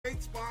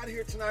spot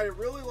here tonight. I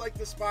really like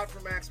the spot for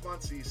Max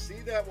Muncy. You see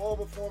that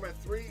Woba form at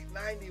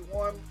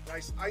 391.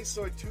 Nice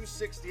ISO at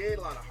 268.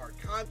 A lot of hard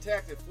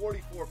contact at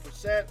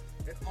 44%.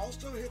 It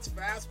also hits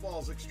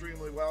fastballs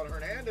extremely well. And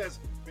Hernandez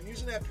been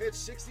using that pitch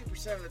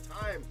 60% of the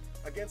time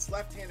against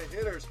left-handed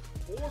hitters.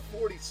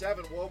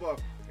 447 Woba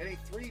and a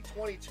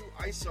 322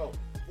 ISO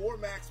for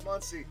Max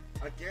Muncy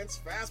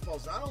against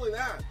fastballs. Not only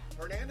that,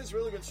 Hernandez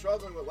really been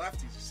struggling with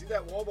lefties. You see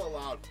that Woba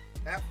allowed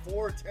at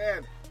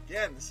 410.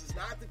 Again, this is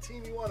not the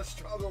team you want to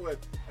struggle with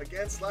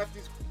against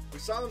lefties. We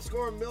saw them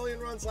score 1 million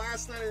runs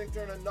last night. I think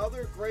they're in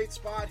another great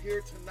spot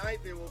here tonight.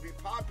 They will be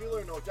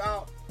popular, no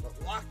doubt, but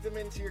lock them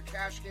into your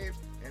cash games,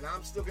 and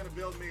I'm still going to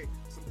build me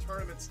some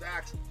tournament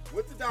stacks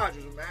with the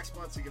Dodgers, with Max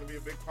Muncy going to be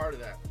a big part of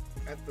that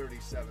at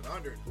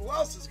 3,700. Who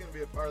else is going to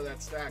be a part of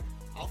that stack?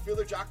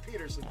 Outfielder Jock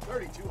Peterson,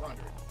 3,200.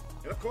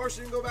 And of course,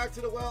 you can go back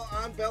to the well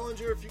on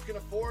Bellinger if you can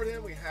afford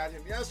him. We had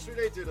him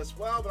yesterday, did us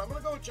well, but I'm going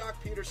to go with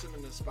Jock Peterson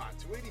in this spot.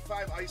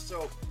 285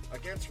 ISO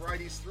against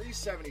righties,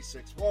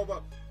 376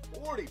 Woba,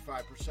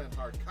 45%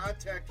 hard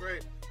contact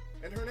rate.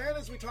 And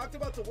Hernandez, we talked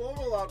about the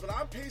Woba a lot, but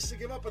on pace to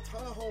give up a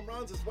ton of home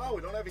runs as well.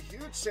 We don't have a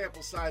huge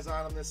sample size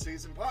on him this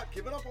season, but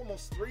giving up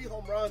almost 3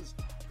 home runs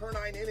per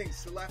 9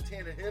 innings to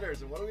left-handed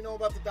hitters. And what do we know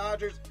about the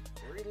Dodgers?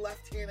 Very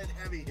left-handed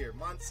heavy here.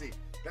 Muncy,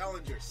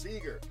 Bellinger,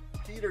 Seager,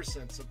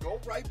 Peterson. So go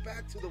right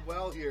back to the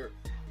well here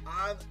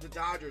on the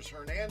Dodgers.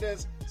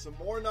 Hernandez, some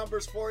more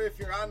numbers for you if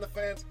you're on the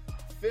fence.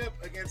 FIP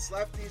against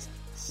lefties,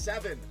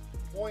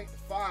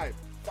 7.5.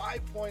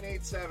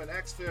 5.87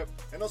 xFIP.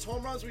 And those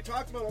home runs we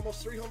talked about,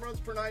 almost 3 home runs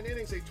per 9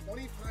 innings, a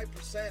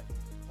 25%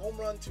 home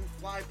run to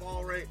fly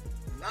ball rate.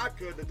 Not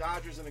good. The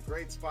Dodgers in a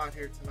great spot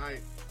here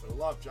tonight. But I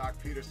love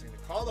Jock Peterson to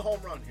call the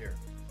home run here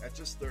at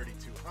just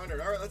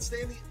 3,200. All right, let's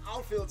stay in the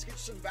outfield. Let's get you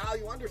some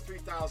value under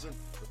 3,000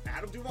 with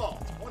Adam Duvall,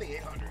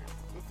 2,800.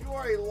 If you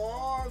are a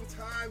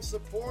long-time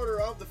supporter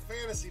of the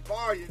Fantasy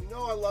Bar, you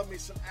know I love me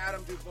some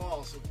Adam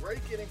Duvall. So great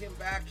getting him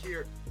back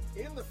here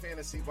in the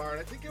Fantasy Bar,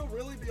 and I think he'll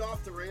really be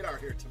off the radar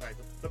here tonight.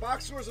 The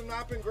box scores have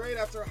not been great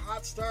after a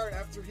hot start,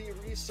 after he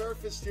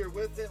resurfaced here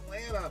with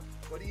Atlanta,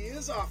 but he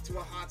is off to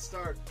a hot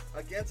start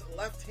against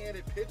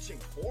left-handed pitching.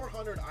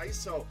 400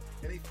 ISO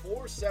and a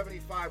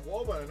 475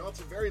 Woba. I know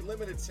it's a very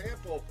limited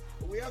sample,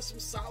 but we have some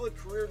solid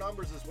career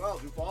numbers as well.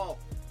 Duvall,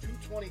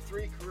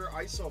 223 career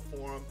ISO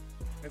for him.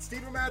 And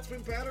Steven Matt's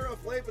been better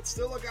of late, but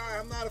still a guy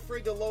I'm not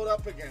afraid to load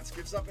up against.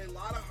 Gives up a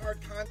lot of hard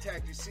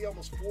contact. You see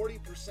almost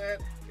 40%,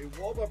 a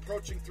Woba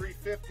approaching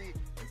 350,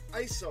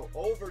 an ISO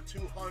over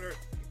 200.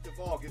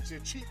 Duvall gives you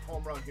a cheap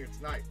home run here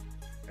tonight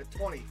at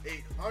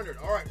 2,800.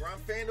 All right, we're on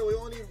FanDuel. We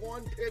only need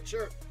one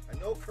pitcher. I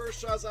know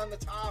Kershaw's on the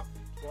top.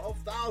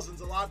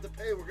 12,000's a lot to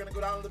pay. We're going to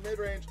go down to the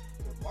mid-range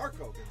with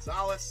Marco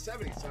Gonzalez,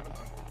 7,700.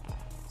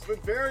 It's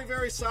been very,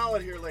 very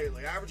solid here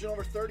lately, averaging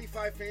over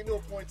 35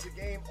 FanDuel points a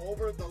game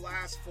over the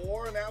last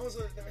 4, and that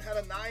had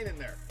a 9 in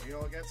there,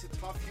 against a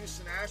tough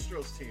Houston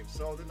Astros team.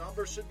 So the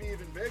numbers should be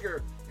even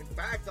bigger. In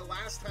fact, the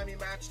last time he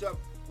matched up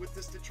with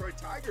this Detroit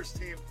Tigers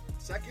team,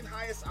 second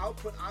highest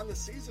output on the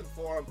season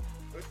for him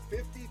with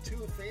 52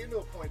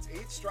 FanDuel points,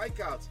 8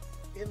 strikeouts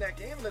in that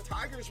game. And the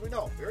Tigers, we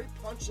know, very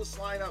punchless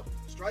lineup,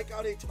 strike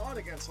out a ton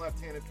against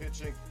left-handed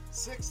pitching,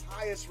 6th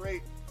highest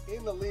rate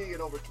in the league at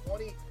over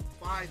 25%.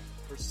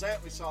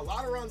 We saw a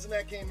lot of runs in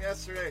that game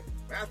yesterday.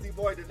 Matthew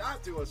Boyd did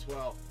not do us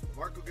well.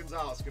 Marco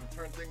Gonzalez is going to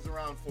turn things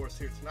around for us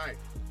here tonight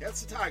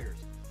against the Tigers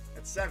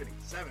at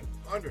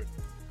 7,700.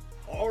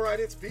 All right,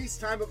 it's beast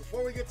time, but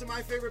before we get to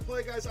my favorite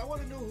play, guys, I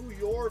want to know who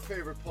your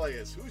favorite play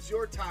is. Who's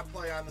your top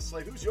play on the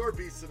slate? Who's your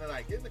beast of the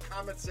night? Get in the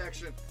comment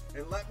section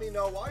and let me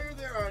know. While you're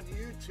there on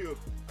YouTube,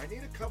 I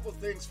need a couple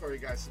things for you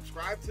guys.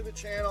 Subscribe to the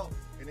channel,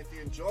 and if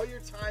you enjoy your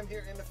time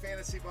here in the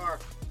Fantasy Bar,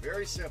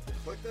 very simple.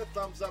 Click that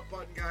thumbs up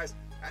button, guys.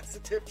 That's the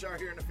tip jar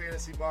here in the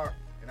Fantasy Bar,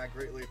 and I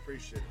greatly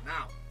appreciate it.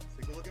 Now, let's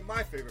take a look at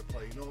my favorite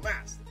play. You know him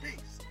as the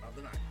beast of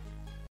the night.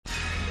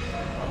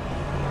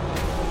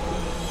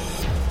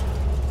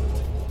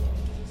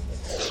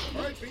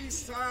 All right,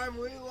 beast time.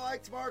 We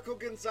liked Marco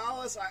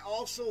Gonzalez. I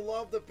also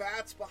love the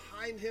bats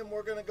behind him.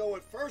 We're going to go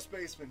with first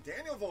baseman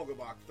Daniel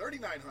Vogelbach,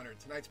 3,900,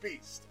 tonight's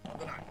beast of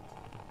the night.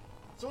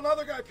 So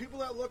another guy, people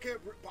that look at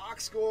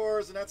box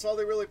scores, and that's all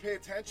they really pay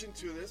attention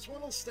to. This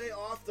one will stay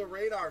off the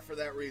radar for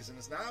that reason.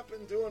 Has not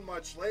been doing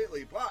much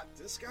lately, but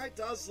this guy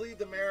does lead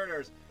the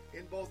Mariners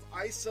in both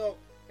ISO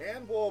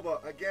and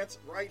Woba against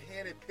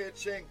right-handed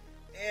pitching.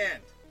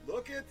 And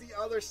look at the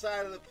other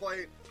side of the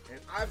plate, and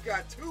I've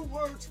got 2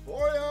 words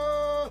for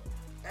you.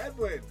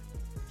 Edwin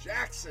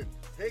Jackson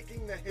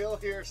taking the hill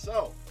here.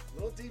 So,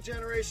 little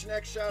Degeneration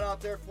X shout out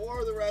there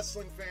for the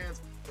wrestling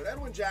fans. But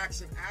Edwin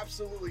Jackson,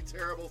 absolutely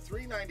terrible.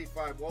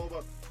 395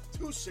 Woba,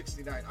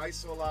 269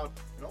 ISO allowed,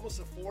 and almost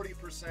a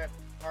 40%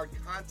 hard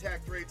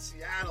contact rate.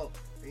 Seattle,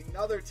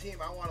 another team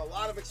I want a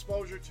lot of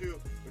exposure to,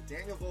 with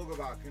Daniel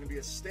Vogelbach going to be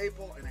a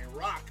staple and a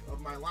rock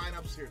of my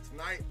lineups here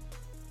tonight.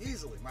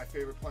 Easily my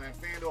favorite play on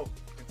FanDuel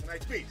and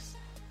tonight's beast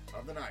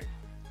of the night.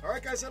 All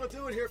right, guys, that'll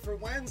do it here for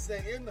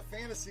Wednesday in the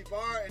Fantasy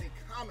Bar. Any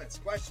comments,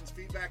 questions,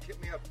 feedback,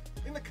 hit me up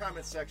in the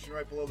comments section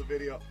right below the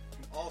video.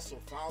 You can also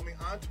follow me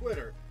on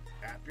Twitter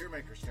at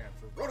BeerMakerStand.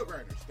 For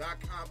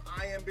RotoGrinders.com,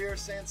 I am Beer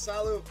saying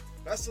salut.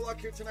 Best of luck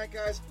here tonight,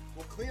 guys.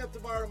 We'll clean up the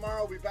bar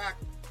tomorrow. We'll be back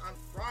on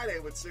Friday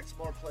with 6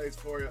 more plays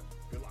for you.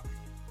 Good luck.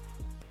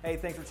 Hey,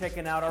 thanks for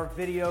checking out our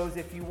videos.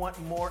 If you want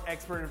more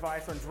expert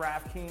advice on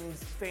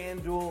DraftKings,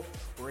 FanDuel,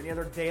 or any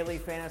other daily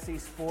fantasy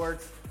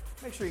sports,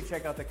 make sure you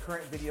check out the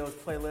current videos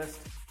playlist.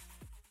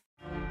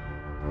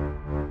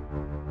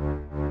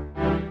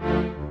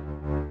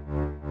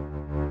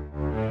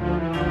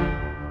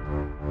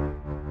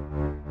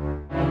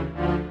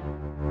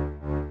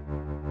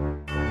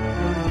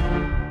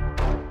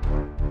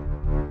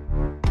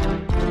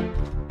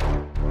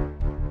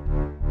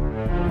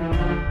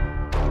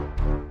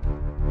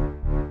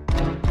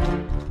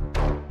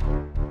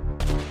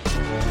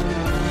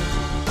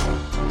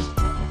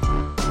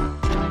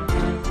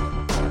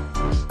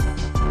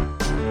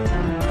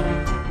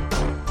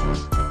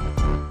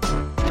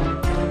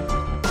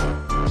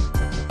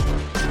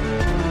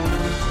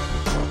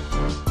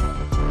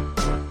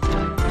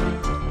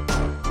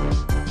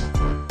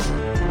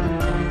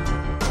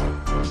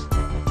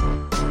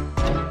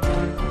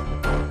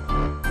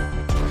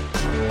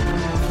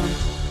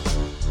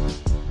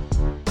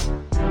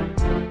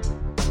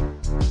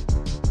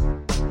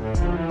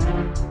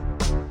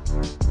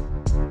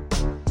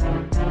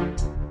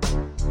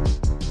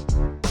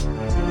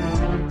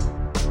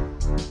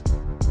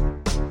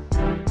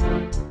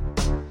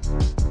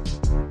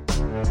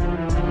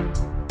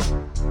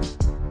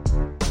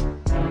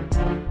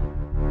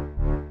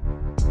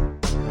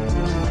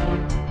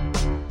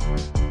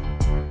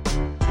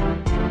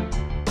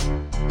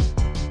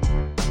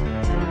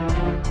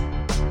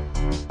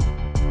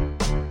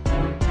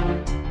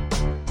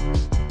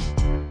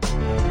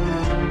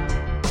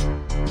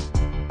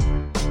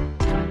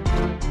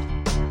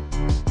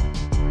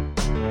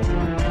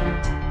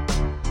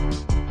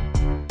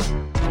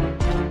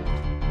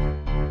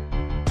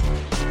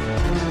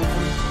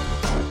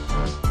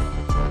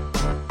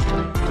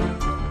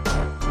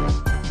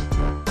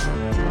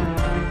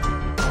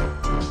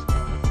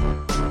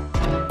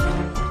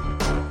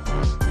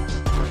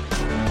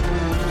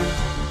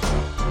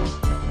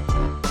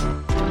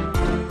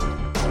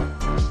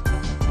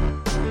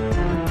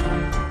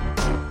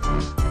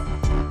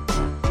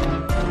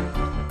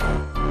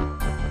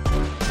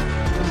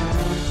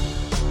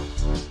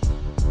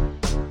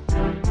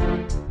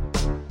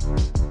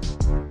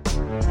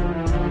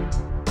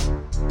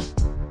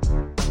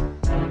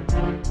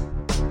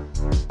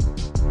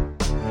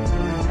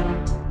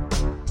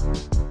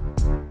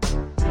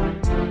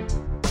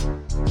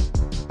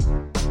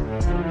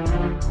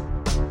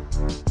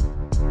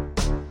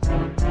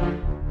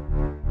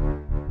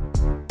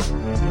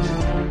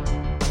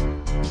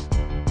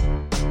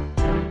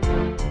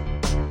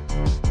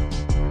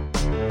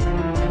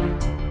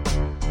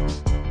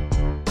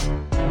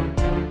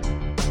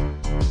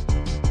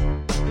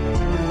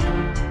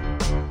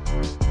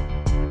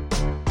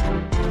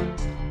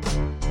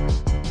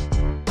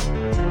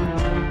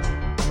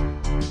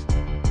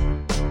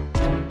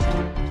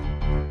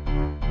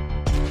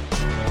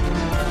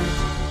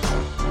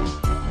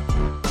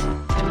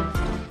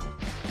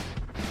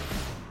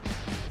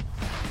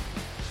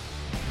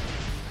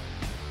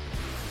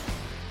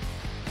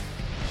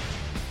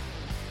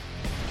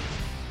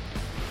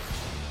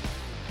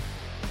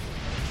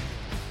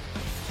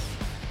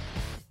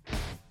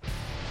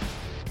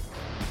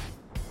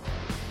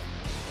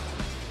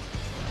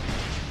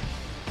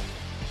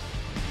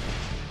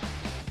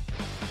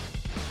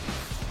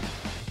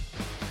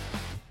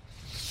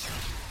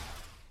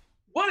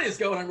 What is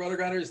going on,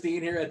 RotoGrinders?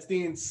 Dean here. It's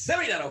Dean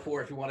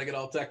 7904 if you want to get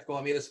all technical.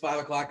 I mean, it's 5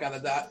 o'clock on the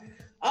dot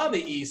on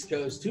the East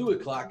Coast, 2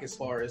 o'clock as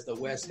far as the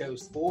West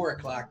Coast, 4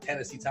 o'clock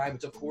Tennessee time.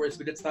 It's, of course,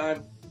 but it's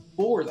time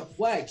for the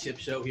flagship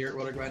show here at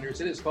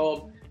RotoGrinders. It's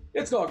called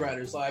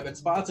GrindersLive. It's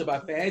sponsored by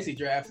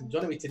FantasyDraft. And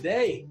joining me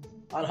today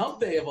on Hump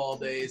Day of all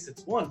days,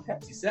 it's one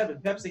Pepsi 7.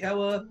 Pepsi,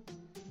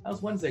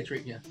 how's Wednesday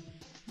treating you?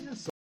 Yeah,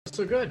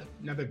 so good.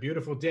 Another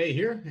beautiful day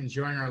here.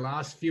 Enjoying our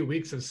last few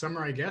weeks of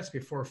summer, I guess,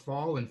 before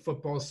fall and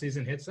football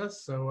season hits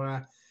us. So,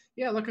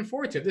 looking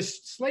forward to it. This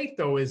slate,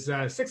 though, is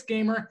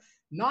 6-gamer.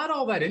 Not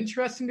all that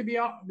interesting to be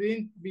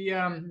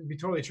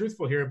totally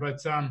truthful here, but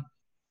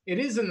it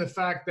is in the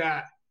fact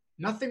that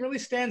nothing really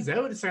stands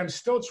out. It's I'm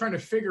still trying to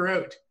figure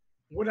out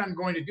what I'm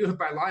going to do with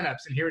my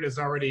lineups, and here it is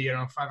already,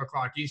 5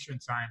 o'clock Eastern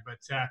time. But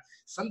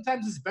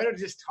sometimes it's better to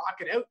just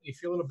talk it out, and you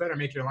feel a little better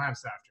making your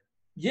lineups after.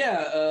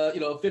 Yeah,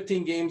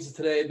 15 games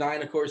today,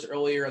 9, of course,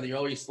 earlier on the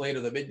early slate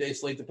or the midday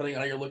slate, depending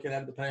on how you're looking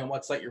at it, depending on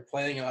what site you're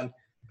playing on.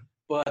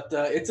 But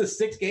it's a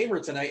 6-gamer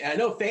tonight. And I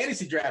know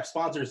FantasyDraft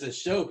sponsors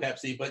this show,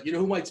 Pepsi, but you know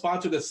who might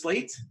sponsor the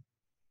slate?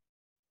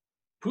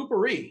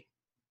 Poopery.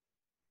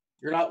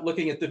 You're not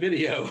looking at the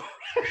video.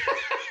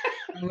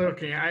 I'm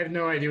looking. I have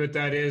no idea what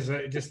that is.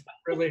 Just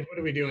really, what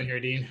are we doing here,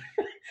 Dean?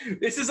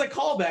 This is a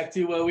callback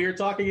to we were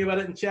talking about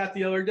it in chat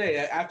the other day.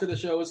 After the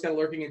show, I was kind of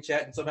lurking in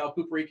chat, and somehow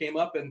Poopery came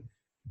up, and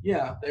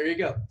yeah, there you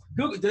go.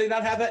 Google, do they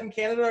not have that in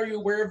Canada? Are you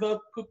aware of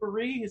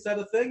Poopery? Is that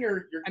a thing?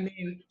 Or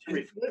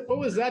what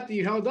was that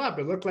you held up?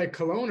 It looked like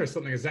cologne or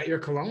something. Is that your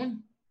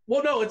cologne?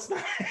 Well, no, it's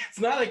not. It's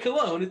not a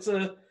cologne. It's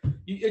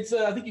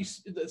I think you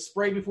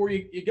spray before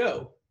you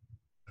go.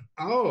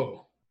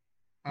 Oh,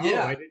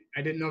 yeah.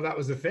 I didn't know that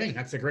was a thing.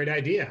 That's a great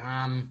idea.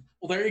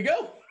 Well, there you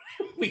go.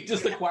 We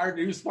just acquired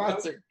a new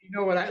sponsor. You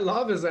know what I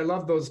love is I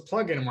love those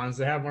plug-in ones.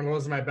 I have one of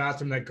those in my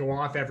bathroom that go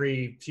off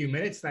every few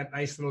minutes. That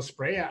nice little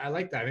spray. I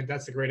like that. I think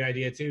that's a great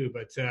idea too.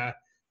 But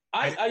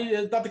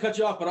I not to cut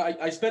you off, but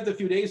I spent a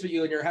few days with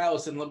you in your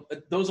house, and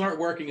those aren't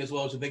working as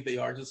well as you think they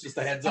are. Just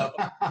a heads up.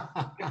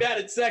 You got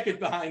it second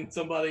behind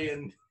somebody,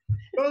 and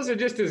those are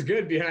just as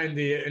good behind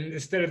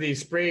instead of the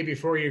spray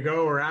before you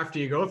go or after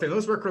you go thing.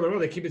 Those work really well.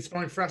 They keep it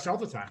smelling fresh all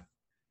the time.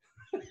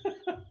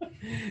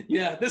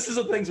 Yeah, this is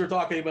the things we're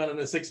talking about in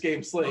a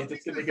 6-game slate. Well,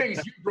 these are the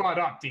things you brought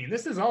up, Dean.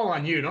 This is all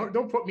on you.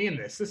 Don't put me in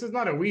this. This is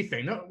not a we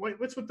thing. No,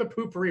 what's with the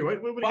poopery?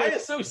 What by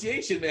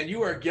association, man,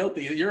 you are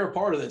guilty. You're a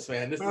part of this,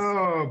 man.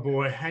 Oh,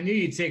 boy. I knew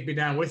you'd take me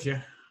down with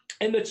you.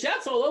 And the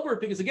chat's all over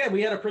it because, again,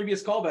 we had a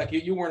previous callback.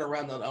 You weren't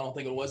around, I don't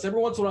think it was. Every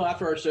once in a while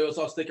after our shows,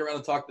 I'll stick around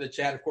and talk to the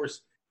chat. Of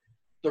course,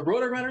 the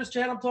Roto Runners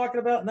chat I'm talking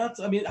about,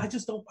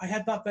 I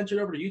have not ventured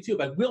over to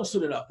YouTube. I will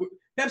soon enough.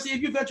 Pepsi,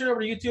 if you ventured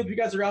over to YouTube, if you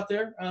guys are out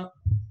there,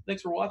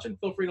 thanks for watching.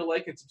 Feel free to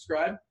like and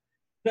subscribe.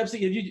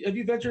 Pepsi, have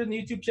you ventured in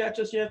the YouTube chat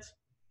just yet?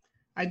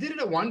 I did it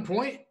at one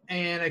point,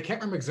 and I can't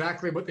remember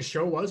exactly what the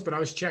show was, but I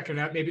was checking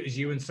it out. Maybe it was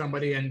you and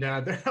somebody, and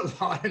there are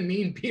a lot of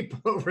mean people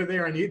over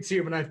there on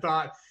YouTube, and I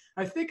thought,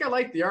 I think I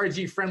like the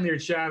RG-friendlier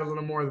chat a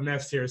little more than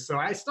this here. So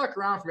I stuck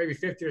around for maybe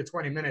 15 or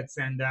 20 minutes,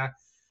 and a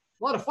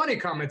lot of funny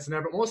comments in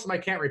there, but most of them I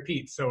can't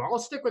repeat. So I'll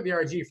stick with the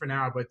RG for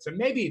now, but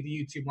maybe the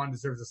YouTube one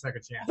deserves a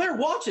second chance. They're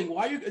watching.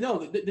 Why are you – no,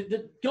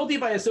 the guilty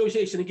by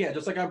association again,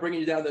 just like I'm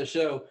bringing you down to the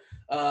show.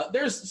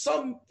 There's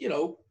some,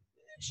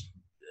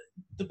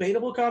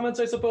 debatable comments,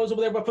 I suppose,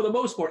 over there, but for the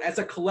most part, as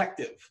a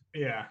collective.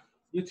 Yeah.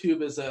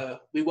 YouTube is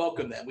we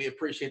welcome them. We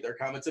appreciate their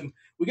comments. And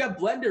we got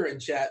Blender in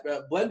chat.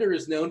 Blender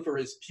is known for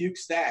his puke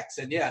stacks.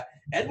 And, yeah,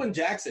 Edwin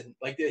Jackson,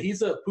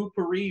 he's a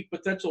poopery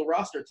potential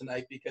roster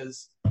tonight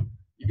because –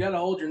 you got to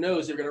hold your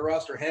nose. You're going to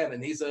roster him,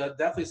 and he's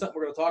definitely something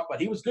we're going to talk about.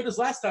 He was good his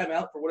last time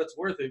out, for what it's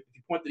worth. If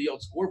you point to the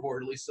old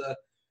scoreboard, at least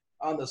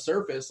on the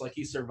surface,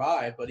 he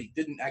survived, but he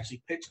didn't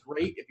actually pitch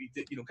great. If you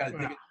did, kind of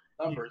dig into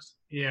the numbers.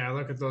 Yeah,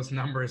 look at those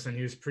numbers, and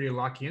he was pretty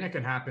lucky, and it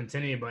can happen to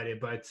anybody.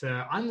 But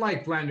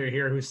unlike Blender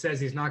here, who says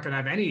he's not going to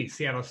have any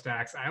Seattle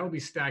stacks, I will be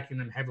stacking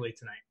them heavily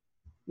tonight.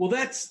 Well,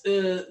 that's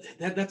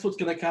what's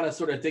going to kind of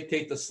sort of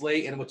dictate the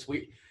slate, and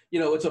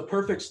it's a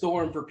perfect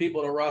storm for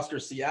people to roster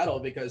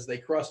Seattle because they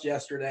crushed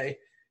yesterday.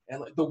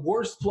 And the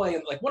worst play,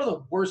 one of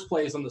the worst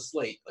plays on the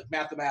slate,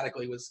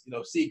 mathematically, was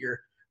Seager,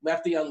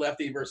 lefty on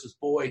lefty versus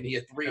Boyd, and he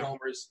had 3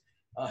 homers.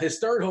 His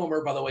third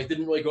homer, by the way,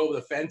 didn't really go over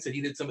the fence, and he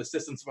did some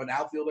assistance from an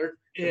outfielder.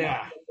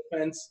 Yeah. The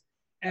fence.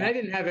 And I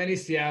didn't have any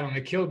Seattle, and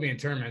it killed me in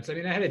tournaments. I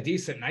mean, I had a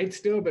decent night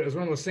still, but it was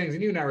one of those things.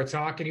 And you and I were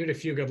talking. You had a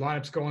few good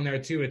lineups going there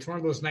too. It's one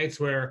of those nights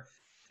where,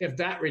 if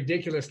that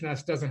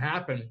ridiculousness doesn't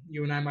happen,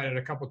 you and I might have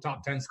a couple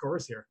top 10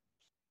 scores here.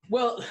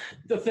 Well,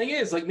 the thing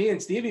is, me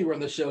and Stevie were on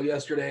the show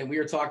yesterday, and we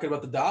were talking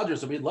about the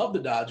Dodgers, and we love the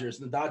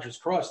Dodgers, and the Dodgers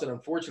crushed, and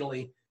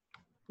unfortunately,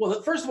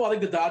 first of all, I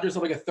think the Dodgers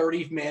have a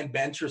 30-man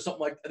bench or something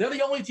like that. They're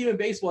the only team in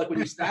baseball, when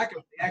you stack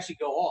them, they actually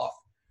go off.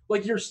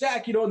 Your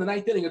stack, in the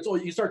ninth inning,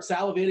 you start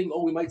salivating,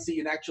 we might see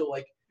an actual,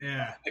 a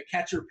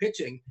catcher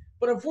pitching.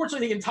 But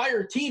unfortunately, the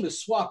entire team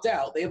is swapped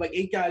out. They have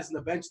 8 guys on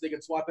the bench they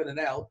can swap in and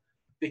out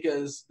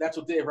because that's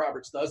what Dave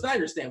Roberts does. And I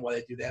understand why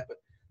they do that, but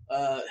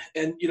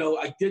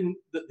I didn't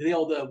the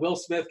old Will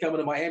Smith coming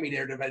to Miami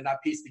narrative. I did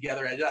not piece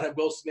together. I did not have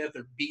Will Smith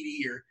or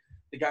Beatty or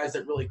the guys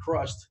that really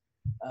crushed.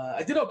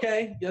 I did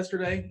okay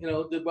yesterday.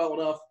 Did well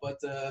enough, but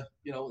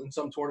in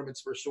some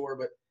tournaments for sure.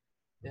 But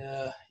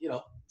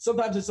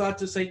sometimes it's not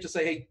just safe to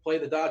say, hey, play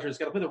the Dodgers.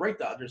 Got to play the right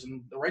Dodgers,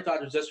 and the right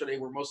Dodgers yesterday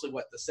were mostly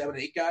the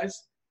 7-8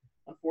 guys.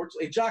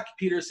 Unfortunately, Jock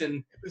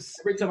Peterson.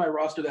 Every time I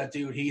roster that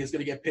dude, he is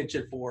going to get pinch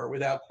hit for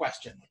without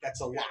question.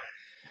 That's a lot.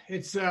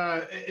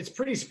 It's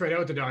pretty spread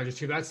out, the Dodgers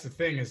too. That's the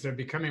thing, is they're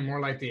becoming more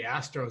like the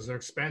Astros. They're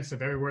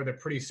expensive everywhere. They're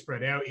pretty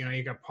spread out.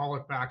 You got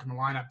Pollock back in the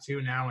lineup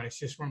too now, and it's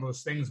just one of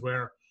those things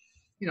where,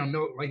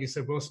 like you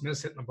said, Will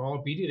Smith's hitting the ball.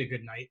 Beatty had a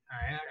good night.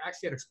 I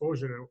actually had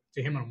exposure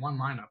to him in one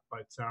lineup,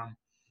 but it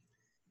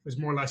was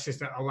more or less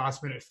just a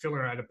last-minute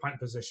filler at a punt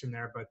position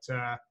there. But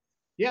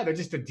they're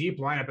just a deep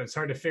lineup. It's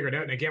hard to figure it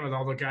out. And again, with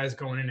all the guys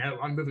going in and out, a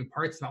lot of moving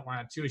parts in that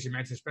lineup too, as you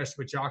mentioned, especially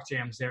with Jock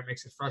jams there, it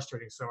makes it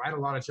frustrating. So I had a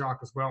lot of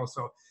Jock as well.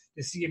 So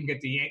to see him get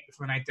the yank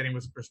for the ninth inning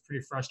was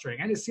pretty frustrating.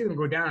 And to see them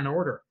go down in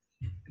order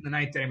in the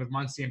ninth inning with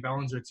Muncy and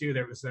Bellinger too,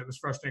 that was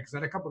frustrating because I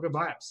had a couple of good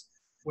lineups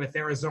with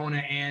Arizona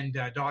and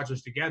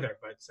Dodgers together.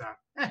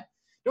 But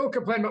don't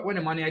complain about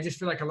winning money. I just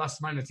feel like I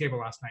lost money on the table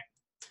last night.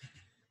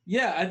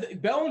 Yeah, I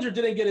think Bellinger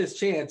didn't get his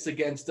chance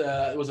against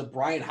it was a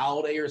Brian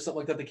Holiday or something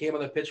like that. That came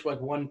on the pitch for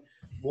one.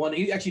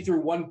 He actually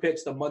threw one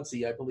pitch to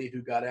Muncy, I believe,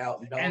 who got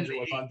out, and Bellinger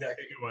was on deck.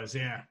 It was,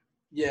 yeah.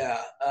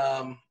 Yeah.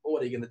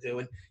 What are you going to do?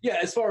 And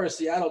as far as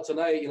Seattle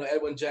tonight,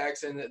 Edwin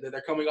Jackson,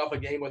 they're coming off a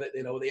game where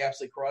they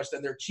absolutely crushed,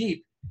 and they're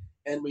cheap.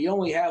 And we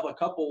only have a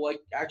couple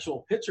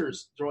actual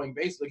pitchers throwing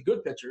basically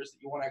good pitchers that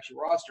you want to actually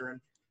roster. And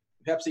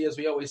Pepsi, as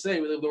we always say,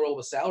 we live in the world of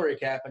a salary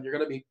cap, and you're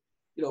going to be,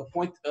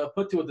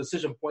 put to a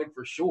decision point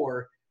for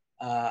sure.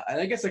 And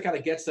I guess that kind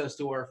of gets us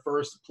to our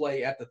first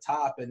play at the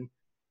top, and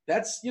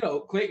that's,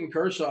 Clayton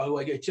Kershaw,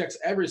 who checks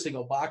every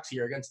single box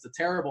here against the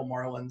terrible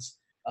Marlins.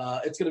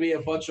 It's going to be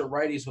a bunch of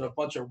righties, but a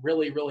bunch of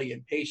really, really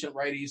impatient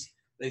righties.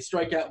 They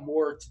strike out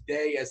more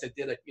today as they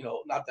did,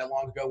 not that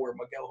long ago, where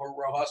Miguel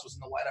Rojas was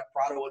in the lineup.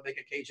 Prado would make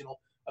occasional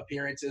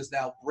appearances.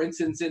 Now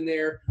Brinson's in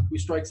there, who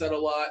strikes out a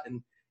lot,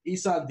 and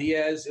Isan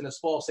Diaz, in a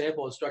small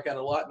sample, has struck out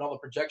a lot, and all the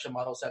projection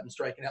models have been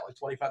striking out like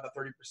 25 to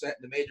 30% in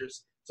the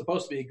majors.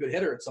 Supposed to be a good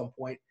hitter at some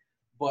point,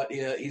 but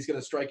he's going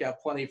to strike out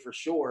plenty for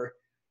sure.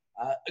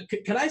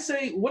 Can I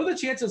say, what are the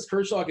chances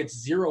Kershaw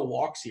gets 0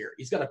 walks here?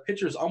 He's got a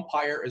pitcher's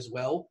umpire as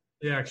well.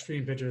 Yeah,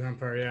 extreme pitcher's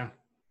umpire, yeah.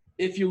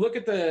 If you look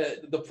at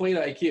the plate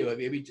IQ,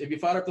 if you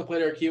fire up the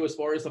plate IQ as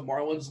far as the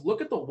Marlins,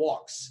 look at the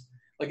walks.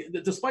 Like,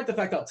 despite the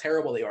fact how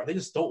terrible they are, they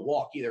just don't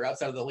walk either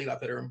outside of the leadoff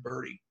hitter and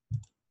Birdie.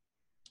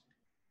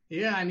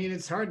 Yeah, I mean,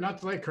 it's hard not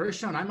to like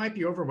Kershaw, and I might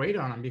be overweight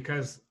on him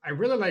because I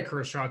really like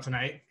Kershaw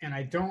tonight, and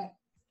I don't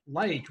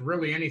like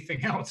really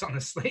anything else on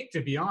the slate,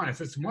 to be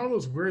honest. It's one of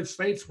those weird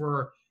slates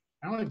where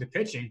I don't like the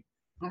pitching.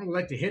 I don't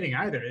really like the hitting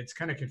either. It's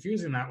kind of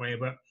confusing that way,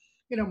 but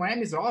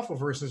Miami's awful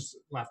versus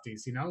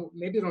lefties.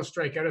 Maybe they don't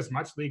strike out as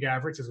much, league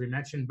average, as we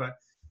mentioned. But,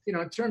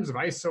 in terms of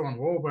ISO and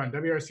WOBA and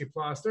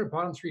WRC+, they're a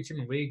bottom 3 team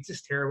in the league,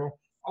 just terrible.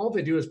 All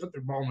they do is put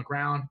their ball on the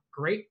ground.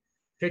 Great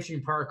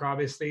pitching park,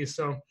 obviously.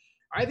 So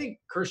I think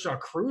Kershaw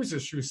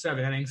cruises through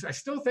 7 innings. I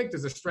still think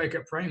there's a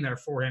strikeout frame there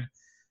for him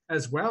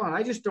as well. And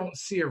I just don't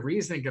see a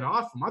reason to get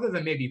off him other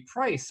than maybe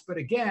price. But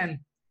again,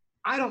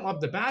 I don't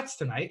love the bats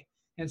tonight.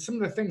 And some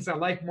of the things I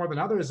like more than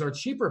others are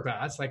cheaper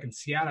bats. Like in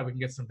Seattle, we can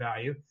get some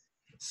value.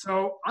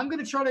 So I'm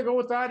going to try to go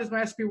with that as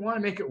my SP1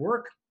 and make it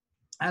work.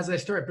 As I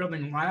start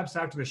building lineups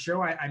after the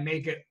show, I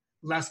make it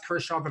less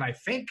Kershaw than I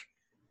think.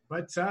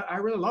 But I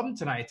really love him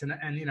tonight. And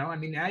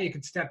now you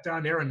can step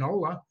down to Aaron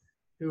Nola,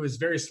 who is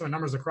very slim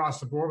numbers across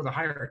the board with a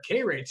higher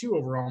K rate, too,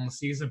 overall in the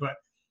season. But,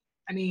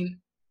 I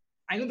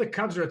know the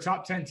Cubs are a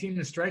top 10 team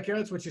in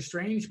strikeouts, which is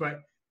strange. But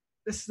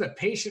this is a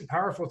patient,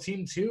 powerful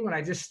team, too. And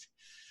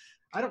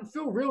I don't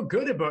feel real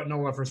good about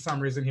Nola for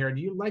some reason here.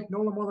 Do you like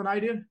Nola more than I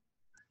do?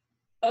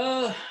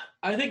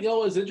 I think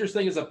Nola is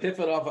interesting as a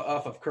pivot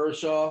off of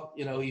Kershaw.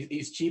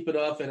 He's cheap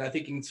enough, and I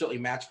think he can certainly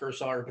match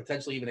Kershaw or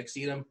potentially even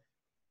exceed him.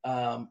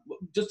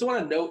 Just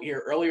want to note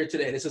here, earlier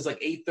today, this is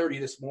like 8:30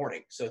 this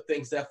morning, so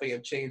things definitely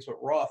have changed with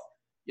Roth,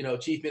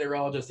 chief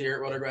meteorologist here at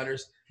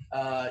Roto-Grinders.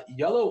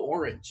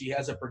 Yellow-orange, he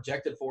has a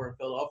projected for in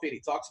Philadelphia, and he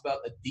talks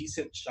about a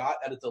decent shot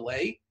at a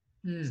delay.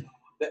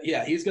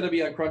 He's going to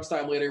be on crunch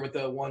time later with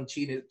the one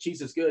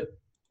Cheese is good.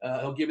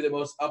 He'll give you the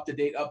most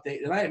up-to-date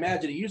update. And I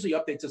imagine he usually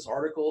updates this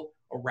article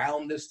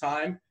around this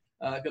time.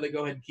 Going to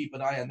go ahead and keep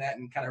an eye on that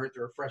and kind of hit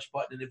the refresh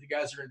button. And if you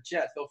guys are in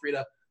chat, feel free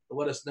to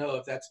let us know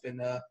if that's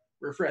been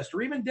refreshed.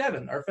 Or even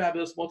Devin, our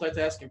fabulous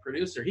multitasking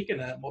producer, he can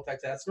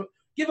multitask.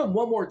 Give him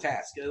one more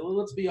task.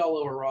 Let's be all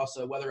over Ross'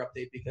 weather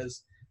update,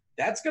 because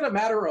that's going to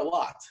matter a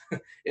lot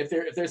if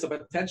there's a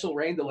potential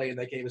rain delay in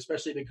that game,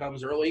 especially if it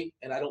comes early.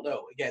 And I don't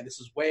know. Again, this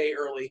is way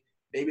early.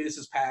 Maybe this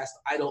is past.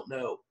 I don't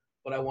know.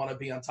 But I want to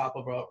be on top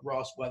of a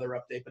Ross weather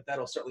update, but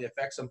that'll certainly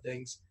affect some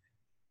things.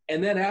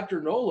 And then after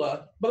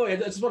Nola, by the way, I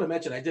just want to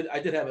mention, I did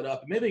have it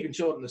up. Maybe you can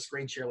show it on the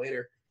screen share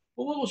later.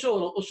 Well, we'll show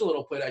a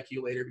little plate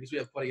IQ later because we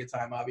have plenty of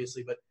time,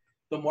 obviously. But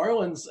the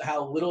Marlins,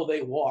 how little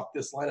they walk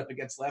this lineup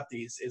against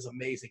lefties is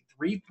amazing.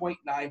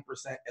 3.9%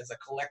 as a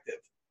collective.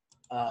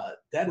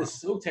 That is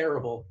so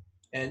terrible.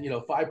 And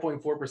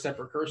 5.4%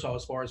 for Kershaw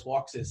as far as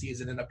walks this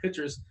season. And a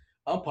pitcher's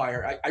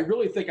umpire, I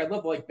really think I'd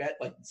love to bet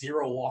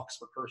 0 walks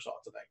for Kershaw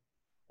tonight.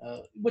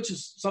 Which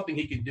is something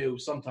he can do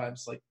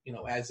sometimes,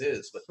 as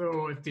is. But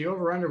so if the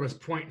over-under was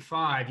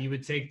 0.5, you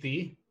would take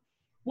the?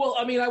 Well,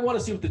 I want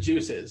to see what the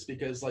juice is,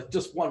 because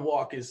just one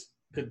walk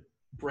could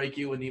break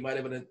you, and he might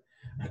have been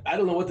I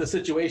don't know what the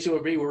situation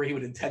would be where he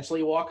would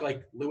intentionally walk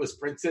like Lewis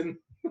Brinson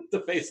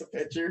to face a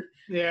pitcher.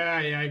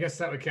 Yeah, I guess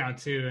that would count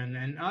too.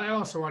 And I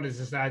also wanted to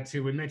just add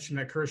too, we mentioned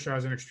that Kershaw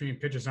is an extreme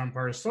pitcher's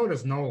umpire. So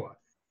does Nola.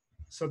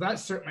 So that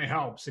certainly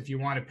helps if you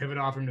want to pivot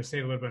off him to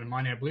save a little bit of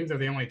money. I believe they're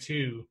the only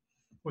two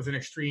with an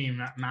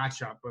extreme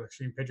matchup, with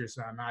extreme pitchers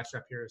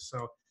matchup here.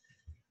 So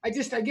I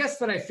guess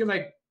that I feel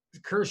like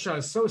Kershaw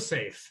is so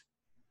safe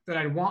that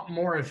I'd want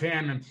more of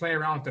him and play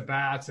around with the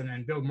bats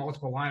and build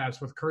multiple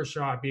lineups with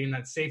Kershaw being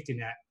that safety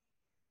net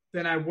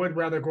than I would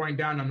rather going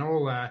down to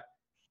Nola,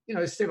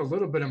 save a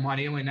little bit of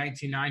money, only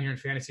 19.9 here in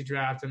fantasy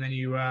draft. And then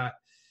you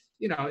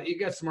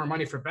get some more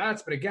money for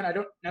bats. But again, I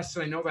don't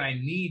necessarily know that I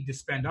need to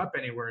spend up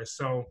anywhere.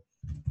 So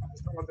I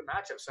just don't want the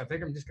matchup. So I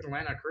think I'm just going to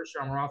land on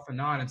Kershaw more often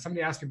than not. And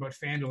somebody asked me about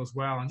FanDuel as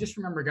well. And just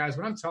remember, guys,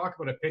 when I'm talking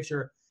about a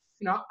pitcher,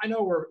 I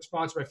know we're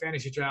sponsored by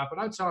Fantasy Draft,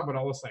 but I'm talking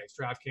about all the sites,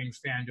 DraftKings,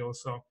 FanDuel.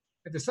 So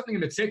if there's something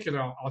in particular,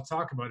 I'll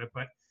talk about it.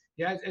 But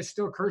yeah, it's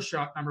still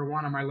Kershaw number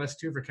one on my list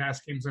too for cash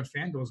games on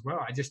FanDuel as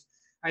well.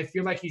 I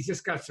feel like he's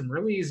just got some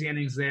really easy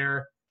innings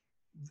there,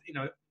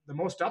 the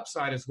most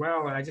upside as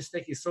well. And I just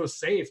think he's so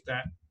safe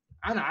that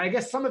I don't know. I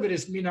guess some of it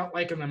is me not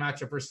liking the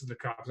matchup versus the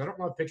Cubs. I don't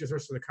love pitchers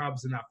versus the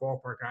Cubs in that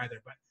ballpark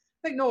either. But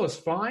I think Nola's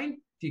fine.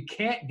 If you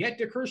can't get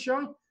to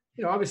Kershaw,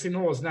 obviously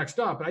Nola's next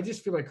up. But I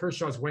just feel like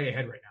Kershaw's way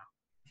ahead right now.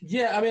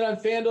 Yeah, I mean, on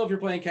FanDuel, if you're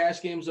playing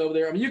cash games over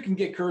there, I mean, you can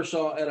get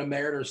Kershaw at a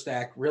Mariners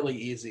stack really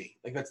easy.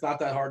 Like, that's not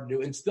that hard to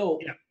do. And still,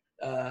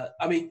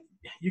 I mean,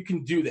 you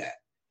can do that.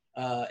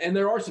 And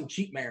there are some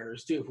cheap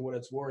Mariners, too, for what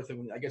it's worth. I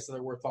mean, I guess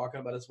they're worth talking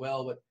about as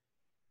well. But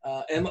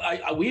and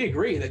we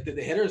agree that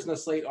the hitters in the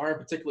slate aren't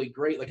particularly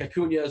great. Like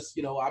Acuna's,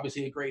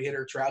 obviously a great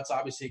hitter. Trout's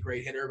obviously a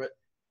great hitter. But,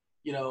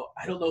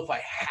 I don't know if I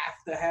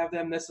have to have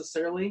them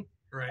necessarily.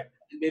 Right.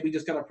 Maybe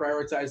just kind of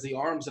prioritize the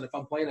arms. And if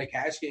I'm playing a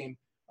cash game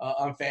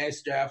on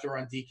FantasyDraft or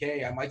on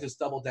DK, I might just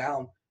double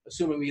down,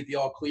 assuming we get the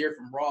all clear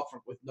from Roth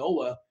with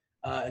Nola,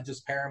 and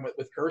just pair him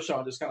with Kershaw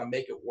and just kind of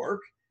make it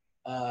work.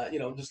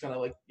 Just kind of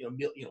like,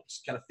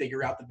 just kind of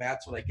figure out the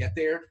bats when I get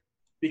there.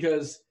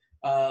 Because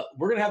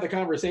we're going to have the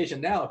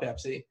conversation now,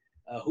 Pepsi.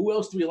 Who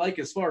else do we like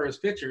as far as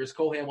pitchers?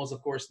 Cole Hamels,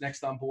 of course,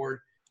 next on board,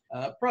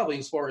 probably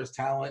as far as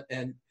talent.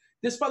 And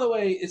this, by the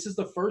way, this is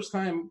the first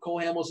time Cole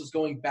Hamels is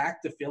going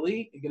back to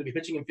Philly and going to be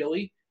pitching in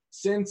Philly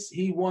since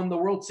he won the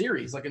World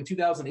Series, like in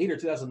 2008 or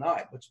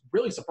 2009, which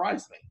really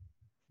surprised me.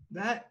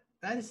 That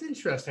is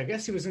interesting. I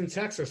guess he was in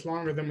Texas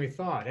longer than we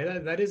thought.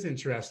 That is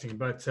interesting.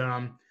 But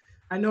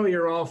I know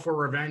you're all for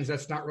revenge.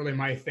 That's not really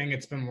my thing.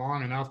 It's been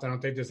long enough. I don't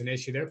think there's an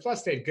issue there.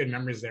 Plus, they had good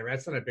memories there.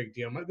 That's not a big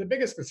deal. The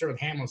biggest concern with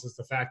Hamels is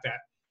the fact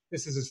that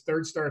this is his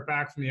third start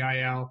back from the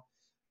IL.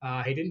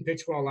 He didn't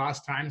pitch well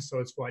last time, so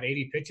it's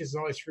 80 pitches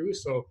all through.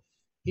 So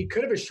he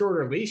could have a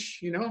shorter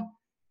leash,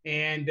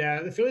 And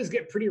the Phillies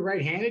get pretty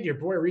right-handed. Your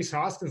boy Rhys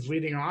Hoskins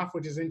leading off,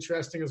 which is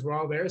interesting as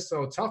well there.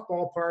 So tough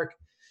ballpark.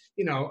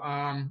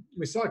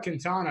 We saw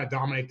Quintana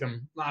dominate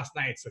them last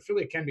night, so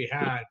Philly can be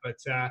had. But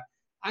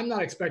I'm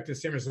not expecting the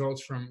same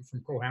results from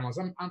Cole Hamels.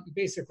 I'm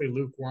basically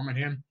lukewarm on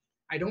him.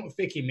 I don't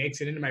think he makes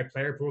it into my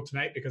player pool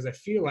tonight because I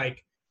feel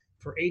like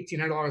for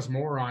 $1,800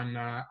 more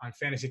on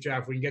Fantasy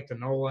Draft, we can get to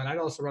Nola. And I'd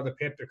also rather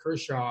pay up to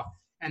Kershaw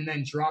and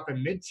then drop a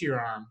mid-tier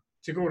arm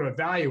to go to a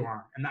value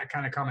arm and that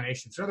kind of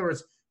combination. So in other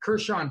words,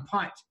 Kershaw and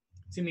punt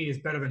to me is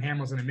better than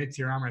Hamels in a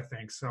mid-tier arm, I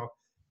think. So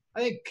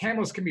I think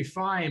Hamels can be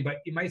fine, but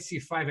you might see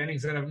 5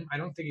 innings out of him. I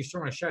don't think he's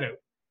throwing a shutout.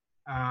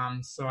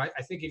 So I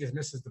think he just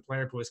misses the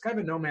player pool. It's kind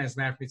of a no man's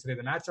land for me today.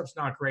 The matchup's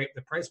not great.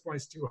 The price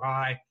point's too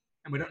high,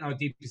 and we don't know how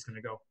deep he's going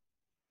to go.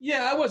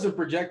 Yeah, I wasn't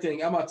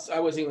projecting. I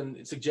wasn't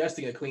even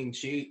suggesting a clean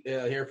sheet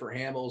here for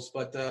Hamels,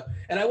 but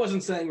and I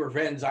wasn't saying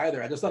revenge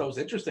either. I just thought it was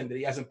interesting that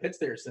he hasn't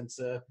pitched there since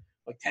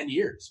 10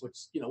 years, which,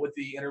 with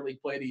the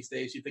interleague play these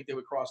days, you think they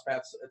would cross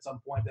paths at some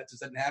point. That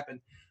just didn't happen.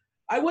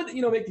 I would,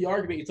 make the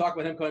argument. You talk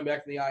about him coming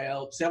back from the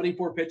IL,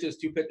 74 pitches,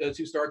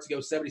 two starts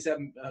ago,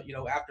 77,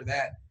 after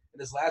that in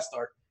his last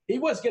start. He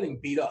was getting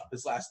beat up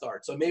his last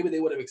start, so maybe they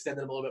would have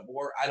extended him a little bit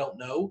more. I don't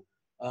know.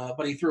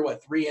 But he threw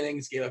 3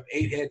 innings, gave up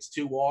 8 hits,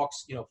 2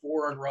 walks,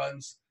 4 earned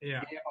runs,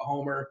 a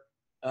homer.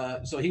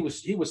 So he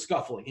was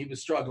scuffling. He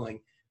was struggling.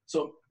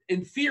 So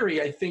in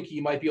theory, I think he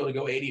might be able to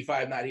go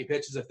 85, 90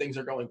 pitches if things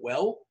are going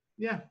well.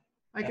 Yeah,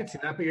 I can see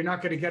that. But you're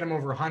not going to get him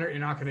over 100. You're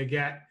not going to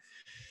get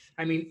 –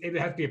 it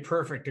would have to be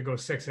perfect to go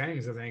 6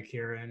 innings, I think,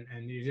 here.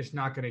 And you're just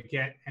not going to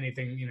get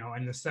anything,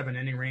 in the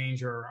 7-inning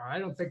range. Or I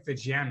don't think the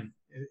gem,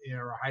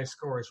 or a high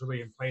score is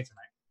really in play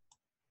tonight.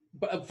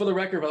 But for the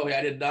record, by the way,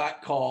 I did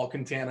not call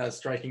Quintana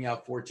striking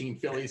out 14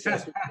 Phillies.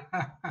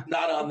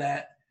 Not on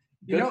that.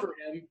 Good for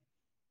him.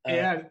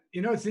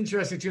 It's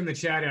interesting too in the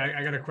chat.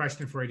 I got a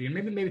question for you.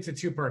 Maybe it's a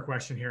 2-part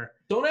question here.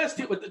 Don't ask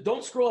too, but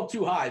don't scroll up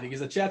too high because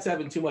the chat's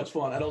having too much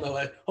fun. I don't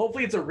know.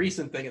 Hopefully, it's a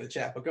recent thing in the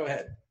chat. But go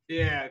ahead.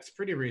 Yeah, it's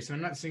pretty recent.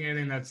 I'm not seeing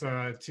anything that's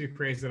too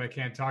crazy that I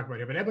can't talk about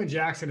here. But Edwin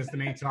Jackson is the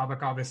main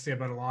topic, obviously,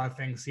 about a lot of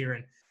things here.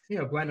 And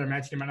Blender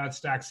mentioned he might not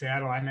stack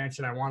Seattle. I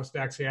mentioned I want to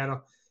stack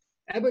Seattle.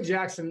 Edwin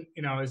Jackson,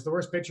 is the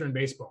worst pitcher in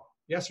baseball.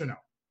 Yes or no?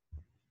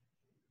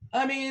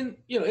 I mean,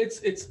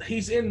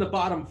 he's in the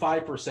bottom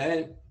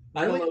 5%.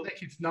 I really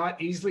think it's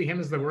not easily him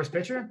as the worst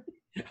pitcher.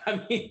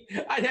 I mean,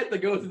 I'd have to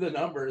go through the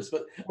numbers,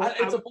 but I'm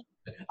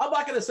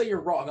not going to say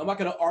you're wrong. I'm not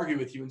going to argue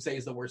with you and say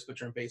he's the worst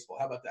pitcher in baseball.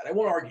 How about that? I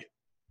won't argue.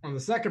 On the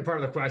second part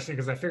of the question,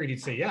 because I figured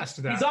you'd say yes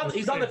to that.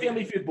 He's on the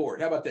Family Feud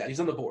board. How about that? He's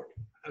on the board.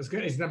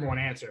 He's number one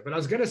answer. But I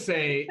was going to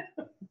say,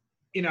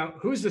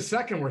 who's the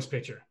second worst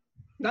pitcher?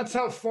 That's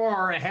how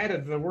far ahead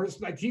of the worst.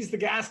 Like, he's the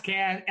gas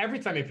can every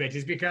time he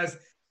pitches because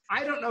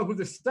I don't know who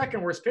the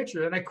second worst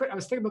pitcher is. And I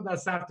was thinking about that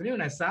this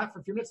afternoon. I sat for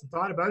a few minutes and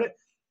thought about it.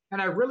 And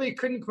I really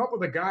couldn't come up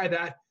with a guy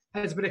that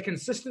has been a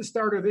consistent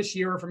starter this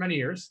year for many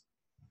years.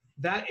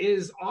 That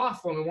is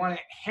awful. And we want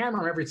to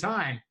hammer him every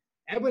time.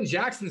 Edwin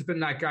Jackson's been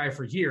that guy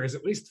for years,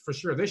 at least for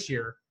sure this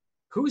year.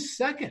 Who's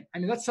second? I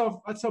mean, that's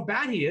how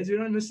bad he is. We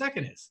don't know who the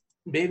second is.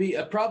 Maybe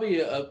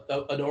probably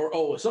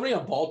somebody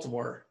on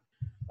Baltimore.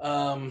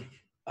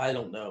 I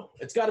don't know.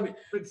 It's got to be.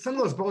 But some of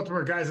those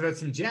Baltimore guys have had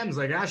some gems,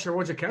 like Asher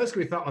Wojciechowski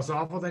we thought was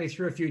awful. Then he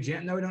threw a few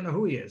gems. No, we don't know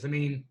who he is. I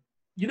mean.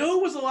 Who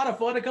was a lot of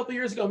fun a couple of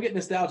years ago? I'm getting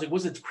nostalgic.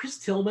 Was it Chris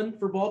Tillman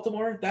for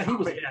Baltimore? He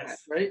was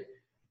yes. right?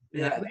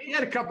 Yeah, he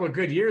had a couple of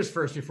good years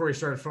first before he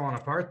started falling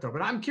apart, though.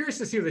 But I'm curious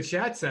to see what the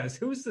chat says.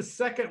 Who's the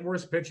second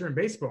worst pitcher in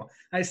baseball?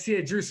 I see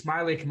a Drew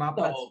Smiley come up.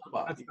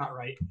 That's not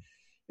right.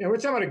 We're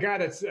talking about a guy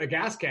that's a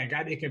gas can, a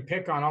guy that you can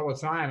pick on all the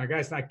time, a guy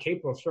that's not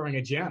capable of throwing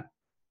a gem.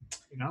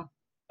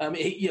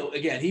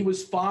 Again, he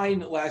was fine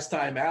last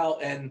time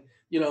out, and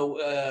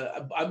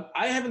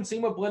I haven't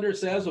seen what Blender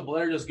says, but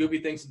Blender does goofy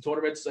things in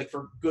tournaments, like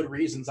for good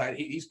reasons.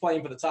 He's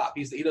playing for the top.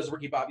 He does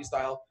Ricky Bobby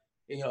style.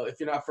 If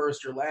you're not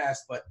first, you're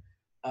last. But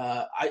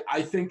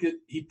I think that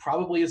he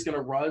probably is going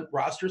to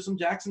roster some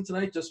Jackson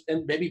tonight,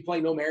 and maybe play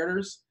no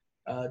Mariners,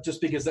 just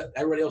because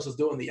everybody else is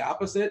doing the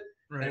opposite.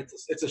 Right. And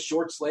it's a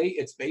short slate.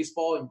 It's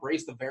baseball.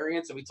 Embrace the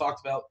variance. And we talked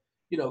about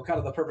kind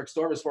of the perfect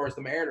storm as far as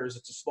the Mariners.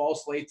 It's a small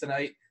slate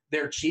tonight.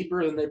 They're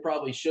cheaper than they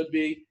probably should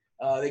be.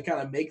 They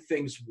kind of make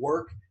things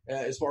work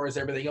as far as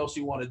everything else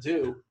you want to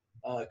do.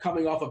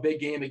 Coming off a big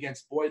game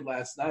against Boyd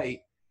last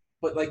night,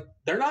 but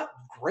they're not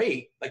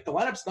great. The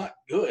lineup's not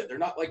good. They're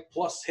not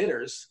plus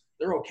hitters.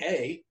 They're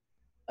okay.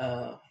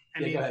 Go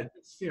ahead.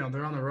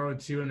 They're on the road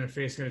too, and they're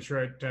facing a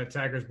Detroit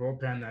Tigers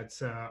bullpen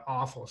that's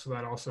awful. So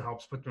that also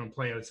helps put them in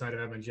play outside of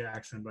Evan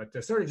Jackson.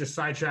 But sort of just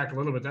sidetrack a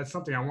little bit. That's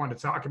something I wanted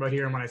to talk about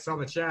here. And when I saw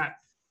the chat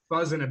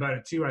buzzing about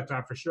it too, I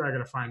thought for sure I got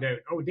to find out.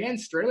 Oh, Dan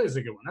Straley is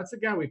a good one. That's a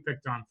guy we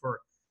picked on for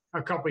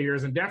a couple of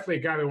years, and definitely a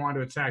guy we wanted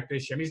to attack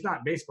this year. He's not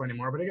in baseball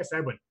anymore, but I guess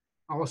Edwin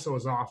also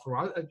was off for a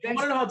while. You want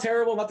to know how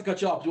terrible, not to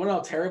cut you off, do you want to know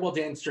how terrible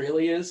Dan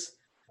Straley is?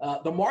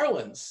 The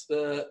Marlins,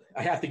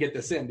 I have to get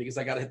this in because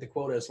I got to hit the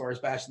quota as far as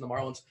bashing the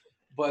Marlins.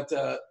 But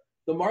the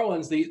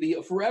Marlins,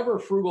 the forever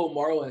frugal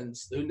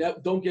Marlins who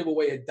don't give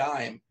away a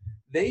dime,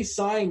 they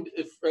signed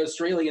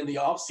Straley in the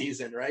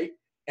offseason, right?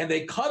 And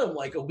they cut him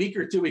a week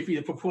or two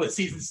before the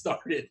season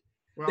started.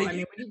 Well, when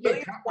you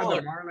get cut by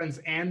the Marlins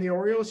and the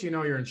Orioles,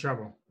 you're in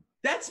trouble.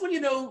 That's when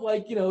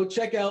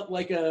check out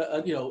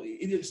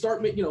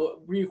start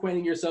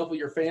reacquainting yourself with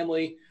your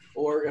family,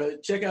 or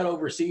check out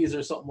overseas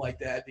or something like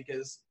that,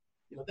 because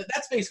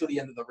that's basically the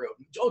end of the road.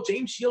 Oh,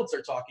 James Shields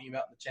are talking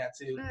about in the chat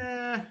too.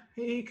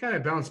 He kind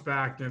of bounced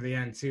back near the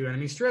end too,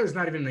 and Straley's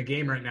not even in the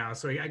game right now,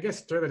 so I guess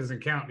Straley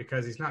doesn't count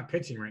because he's not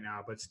pitching right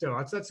now. But still,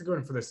 that's a good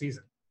one for the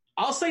season.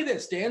 I'll say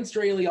this: Dan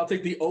Straley, I'll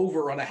take the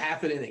over on a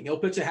half an inning. He'll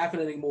pitch a half an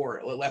inning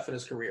more left in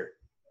his career.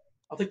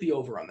 I'll take the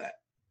over on that.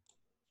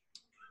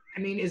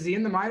 Is he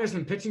in the minors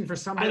and pitching for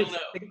somebody? I don't know.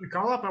 Taking the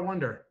call up? I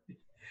wonder.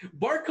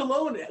 Bart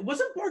Colon,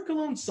 wasn't Bart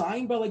Colon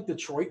signed by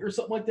Detroit or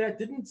something like that?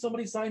 Didn't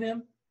somebody sign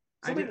him?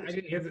 I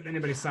didn't hear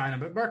anybody sign him,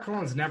 but Bart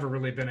Colon's never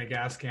really been a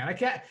gas can.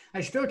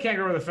 I still can't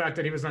go over the fact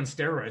that he was on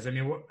steroids.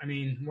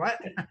 What?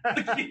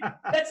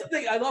 That's the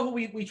thing. I love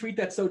when we treat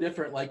that so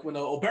different. When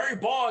Barry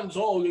Bonds,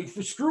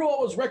 screw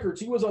all his records,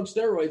 he was on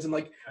steroids, and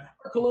Bart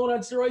Colon on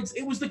steroids.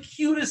 It was the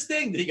cutest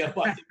thing that he got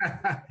busted.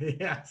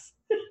 Yes.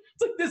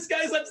 It's this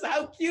guy's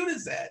how cute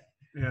is that?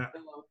 Yeah.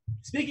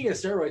 Speaking of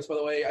steroids, by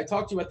the way, I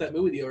talked to you about that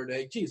movie the other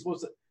day. Geez, what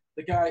was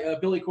the guy,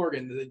 Billy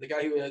Corgan, the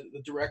guy who,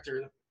 the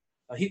director.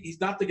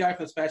 He's not the guy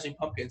from the Smashing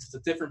Pumpkins. It's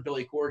a different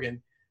Billy Corgan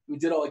who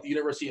did all the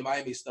University of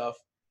Miami stuff.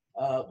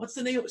 What's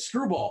the name of it?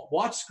 Screwball.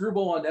 Watch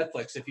Screwball on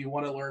Netflix if you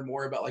want to learn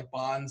more about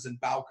Bonds and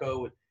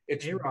Balco.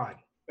 It's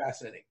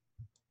fascinating.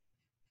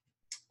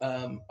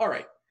 All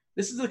right.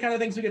 This is the kind of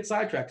things we get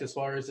sidetracked as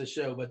far as this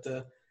show, but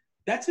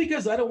that's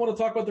because I don't want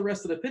to talk about the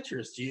rest of the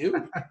pitchers. Do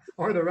you?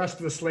 Or the rest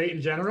of the slate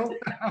in general?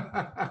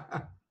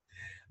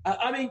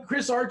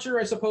 Chris Archer,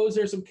 I suppose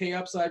there's some K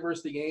upside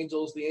versus the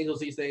Angels. The Angels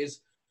these days,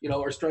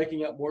 are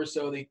striking out more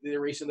so. The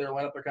erasing their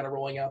lineup are kind of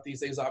rolling out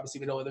these days. Obviously,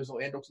 we know there's no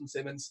Anderson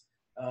Simmons.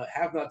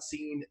 Have not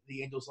seen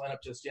the Angels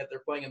lineup just yet. They're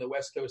playing in the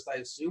West Coast. I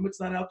assume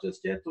it's not out just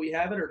yet. Do we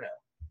have it or no?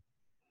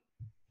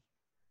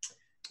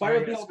 Fire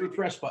up the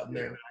refresh button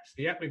there.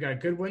 Yep, we got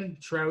Goodwin,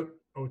 Trout,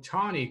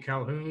 Ohtani,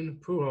 Calhoun,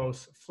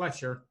 Pujols,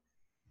 Fletcher,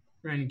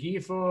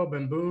 Rengifo,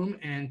 Bamboom,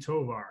 and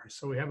Tovar.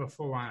 So we have a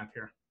full lineup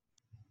here.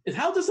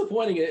 How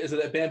disappointing is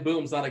it that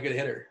Bamboom's not a good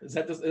hitter?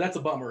 That's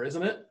a bummer,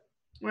 isn't it?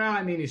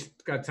 Well, he's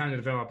got time to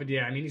develop. But,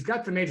 yeah, he's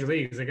got the major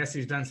leagues. I guess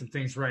he's done some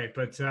things right.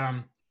 But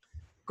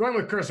going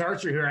with Chris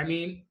Archer here, I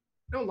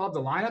don't love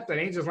the lineup. That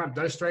Angels lineup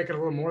does strike it a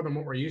little more than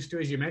what we're used to,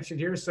 as you mentioned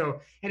here.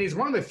 And he's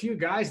one of the few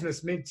guys in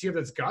this mid-tier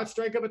that's got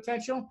strikeout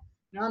potential.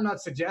 Now, I'm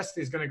not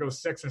suggesting he's going to go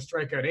 6 and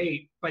strike out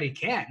 8, but he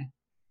can.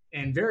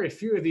 And very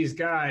few of these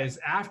guys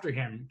after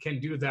him can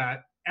do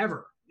that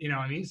ever.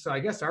 So I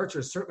guess Archer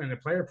is certainly in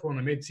the player pool in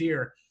the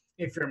mid-tier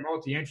if you're a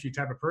multi-entry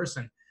type of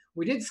person.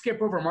 We did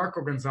skip over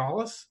Marco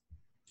Gonzalez,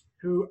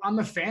 who I'm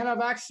a fan of,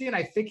 actually, and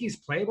I think he's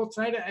playable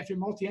tonight if you're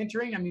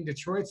multi-entering.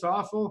 Detroit's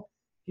awful.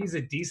 He's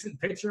a decent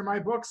pitcher in my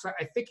book, so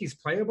I think he's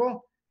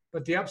playable,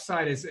 but the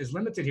upside is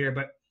limited here.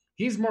 But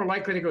he's more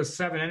likely to go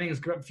 7 innings,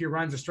 go up a few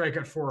runs, a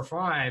strikeout 4 or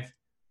 5.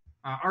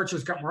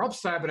 Archer's got more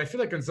upside, but I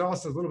feel like Gonzalez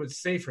is a little bit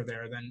safer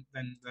there than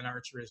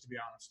Archer is, to be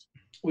honest.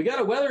 We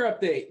got a weather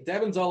update.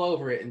 Devin's all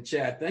over it in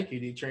chat. Thank you,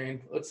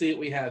 D-Train. Let's see what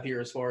we have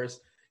here as far as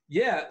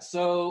 –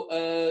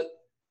 so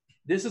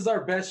this is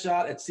our best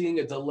shot at seeing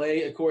a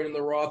delay according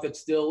to Roth.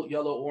 It's still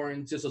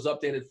yellow-orange. This was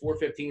updated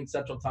 4:15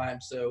 Central Time,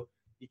 so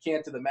you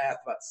can't do the math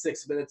about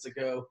 6 minutes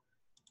ago.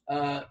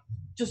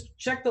 just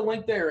check the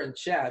link there in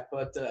chat.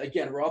 But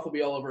again, Roth will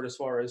be all over it as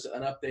far as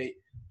an update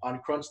on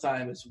crunch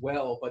time as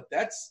well. But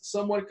that's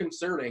somewhat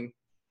concerning,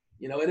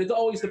 and it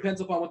always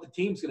depends upon what the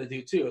team's going to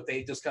do too. If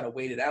they just kind of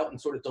wait it out and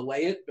sort of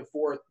delay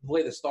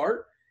the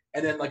start,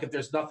 and then like if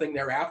there's nothing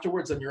there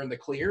afterwards, then you're in the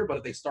clear. But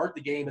if they start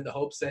the game in the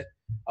hopes that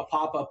a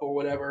pop-up or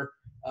whatever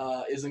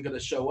isn't going to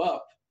show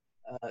up,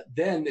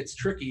 then it's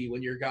tricky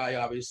when your guy,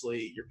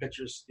 obviously, your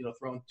pitcher's,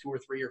 throwing 2 or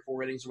 3 or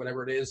 4 innings or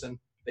whatever it is, and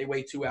they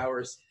wait 2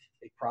 hours,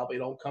 they probably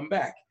don't come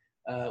back,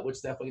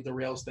 which definitely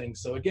derails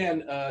things. So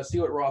again, see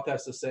what Roth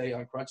has to say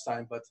on crunch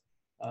time. But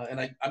and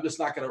I'm just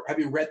not going to – have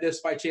you read this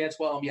by chance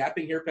while I'm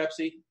yapping here, Pepsi?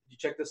 Did you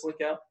check this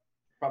link out?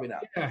 Probably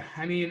not. Yeah,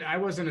 I mean, I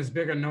wasn't as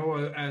big a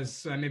Noah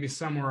as maybe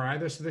some were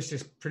either, so this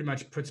just pretty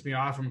much puts me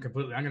off him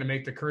completely. I'm going to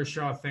make the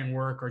Kershaw thing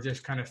work or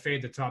just kind of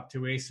fade the top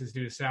 2 aces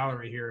due to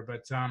salary here.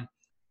 But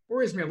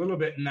worries me a little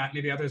bit in that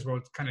maybe others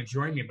will kind of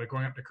join me, but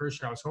going up to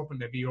Kershaw, I was hoping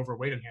to be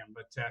overweight on him.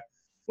 But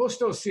we'll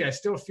still see. I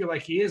still feel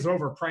like he is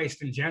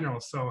overpriced in general,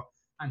 so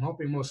I'm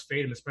hoping most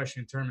fade him,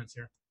 especially in tournaments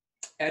here.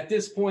 At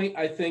this point,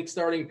 I think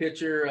starting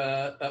pitcher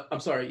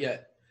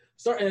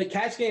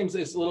catch games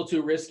is a little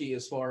too risky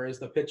as far as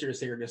the pitchers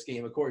here in this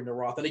game, according to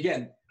Roth. And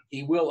again,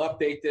 he will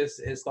update this.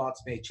 His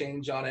thoughts may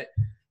change on it.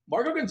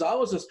 Marco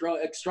Gonzalez has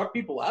struck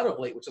people out of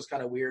late, which is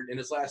kind of weird. In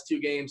his last 2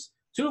 games,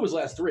 2 of his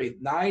last 3,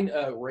 9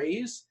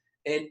 Rays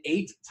and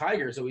 8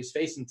 Tigers who he's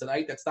facing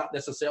tonight. That's not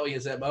necessarily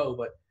his MO,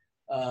 but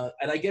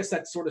and I guess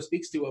that sort of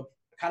speaks to a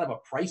kind of a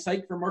price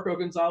hike for Marco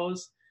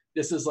Gonzalez.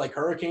 This is like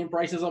hurricane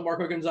prices on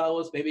Marco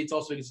Gonzalez. Maybe it's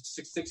also because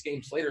it's six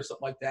games later,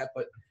 something like that.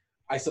 But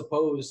I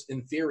suppose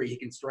in theory he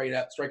can strike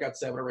out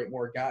 7 or 8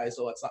 more guys.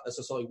 So that's not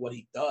necessarily what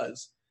he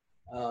does.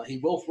 He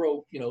will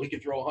throw, he can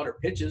throw 100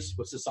 pitches,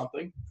 which is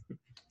something.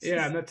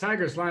 Yeah, and the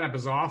Tigers lineup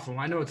is awful.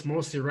 I know it's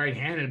mostly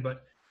right-handed,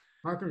 but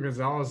Marco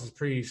Gonzalez is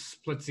pretty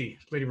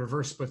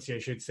reverse splitsy, I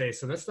should say.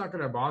 So that's not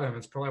going to bother him.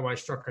 It's probably why I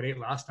struck at 8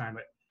 last time.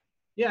 But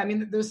yeah, I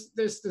mean, there's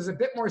a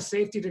bit more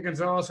safety to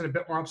Gonzalez and a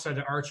bit more upside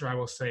to Archer, I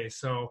will say.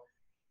 So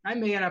I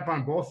may end up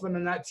on both of them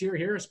in that tier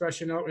here,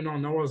 especially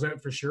Noah's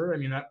out for sure. I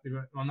mean,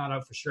 not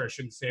out for sure, I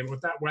shouldn't say. But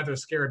with that weather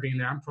scare being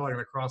there, I'm probably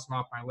going to cross them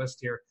off my list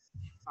here.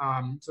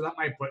 So that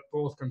might put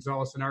both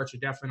Gonzalez and Archer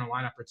definitely in a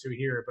lineup or 2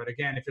 here. But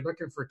again, if you're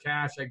looking for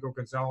cash, I'd go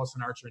Gonzalez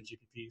and Archer and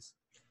GPPs.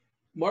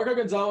 Marco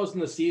Gonzalez in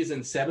the season,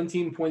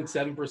 17.7%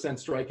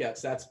 strikeouts.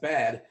 That's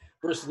bad.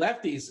 Versus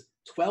lefties,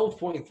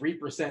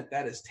 12.3%.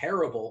 That is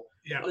terrible.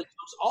 Yeah. But it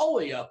comes all the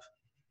way up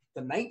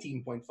to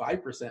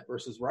 19.5%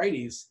 versus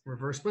righties.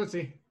 Reverse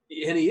splitsy.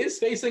 And he is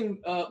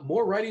facing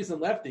more righties than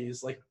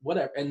lefties, like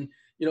whatever. And,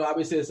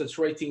 obviously this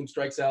Detroit team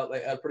strikes out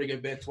a pretty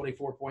good bit,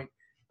 24.8%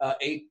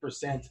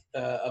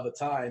 of the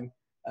time,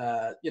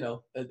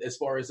 as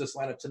far as this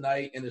lineup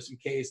tonight. And there's some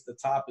case the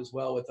top as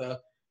well with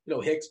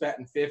Hicks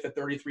batting 5th at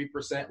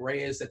 33%,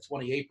 Reyes at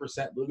 28%,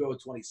 Lugo at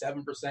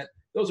 27%.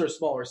 Those are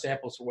smaller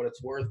samples for what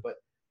it's worth. But,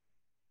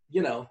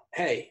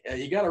 hey,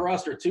 you got to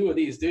roster 2 of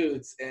these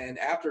dudes. And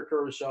after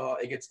Kershaw,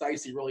 it gets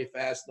dicey really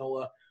fast.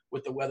 Nola,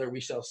 with the weather, we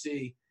shall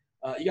see.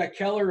 You got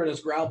Keller and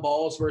his ground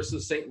balls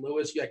versus St.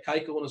 Louis. You got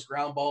Keuchel and his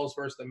ground balls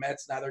versus the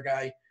Mets. Neither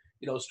guy,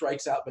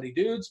 strikes out many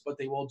dudes, but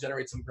they will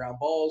generate some ground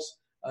balls.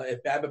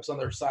 If BABIP's on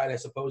their side, I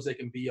suppose they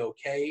can be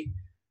okay.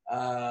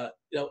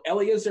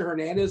 Eliezer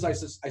Hernandez, I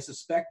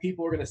suspect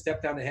people are going to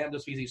step down to him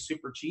just because he's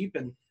super cheap,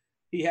 and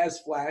he has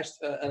flashed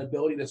an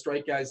ability to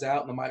strike guys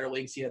out in the minor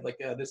leagues. He had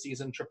this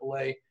season,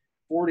 AAA,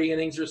 40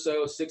 innings or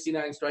so,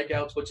 69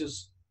 strikeouts, which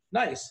is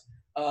nice.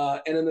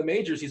 And in the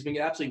majors, he's been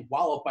absolutely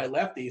walloped by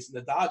lefties. And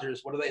the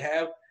Dodgers, what do they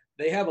have?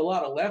 They have a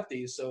lot of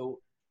lefties. So,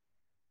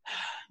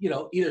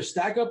 either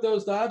stack up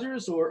those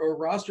Dodgers or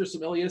roster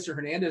some Eliezer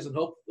Hernandez and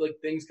hope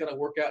things kind of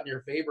work out in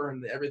your favor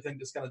and everything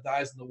just kind of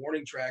dies in the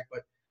warning track.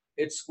 But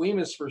it's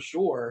squeamish for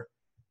sure.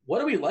 What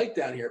do we like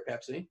down here,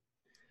 Pepsi?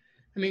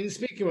 I mean,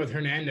 speaking with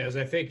Hernandez,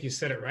 I think you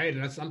said it right.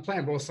 And I'm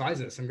playing both sides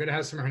of this. I'm going to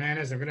have some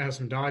Hernandez. I'm going to have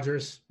some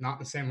Dodgers, not in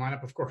the same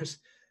lineup, of course.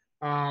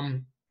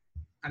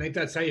 I think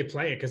that's how you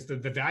play it because the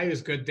value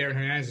is good there. And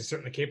Hernandez is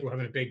certainly capable of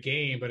having a big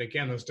game. But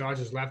again, those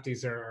Dodgers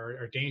lefties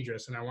are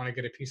dangerous, and I want to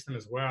get a piece of them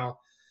as well.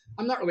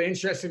 I'm not really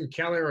interested in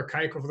Keller or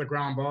Keuchel for the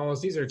ground balls.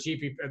 These are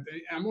GPP.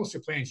 I'm mostly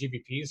playing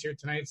GPPs here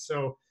tonight.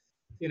 So,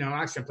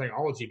 actually I'm playing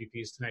all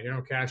GPPs tonight. You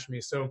don't cash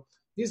me. So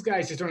these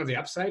guys just don't have the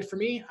upside for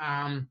me.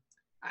 I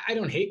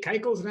don't hate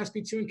Keuchel as an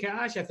SP2 in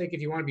cash. I think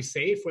if you want to be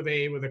safe with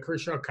a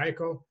Kershaw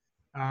Keuchel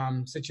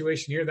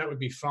situation here, that would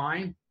be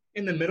fine.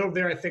 In the middle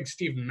there, I think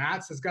Steve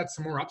Matz has got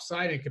some more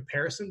upside in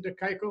comparison to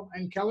Keuchel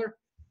and Keller.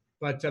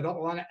 But the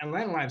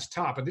Atlanta line's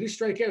top. But they do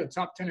strike out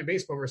top 10 in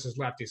baseball versus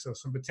lefty. So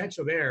some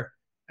potential there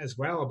as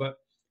well. But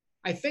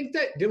I think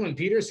that Dylan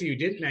Peters, who you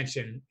didn't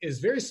mention, is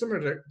very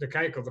similar to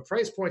Keuchel. The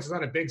price point is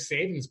not a big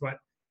savings, but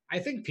I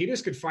think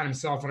Peters could find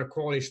himself on a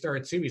quality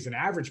start too. He's an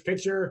average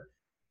pitcher.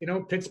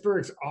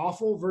 Pittsburgh's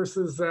awful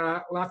versus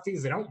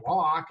lefties. They don't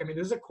walk. I mean,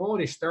 there's a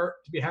quality start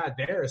to be had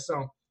there.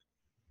 So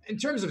in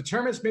terms of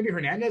tournaments, maybe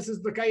Hernandez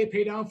is the guy you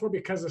pay down for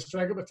because the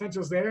strikeout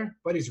potential is there,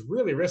 but he's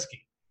really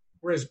risky.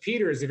 Whereas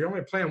Peters, if you're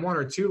only playing 1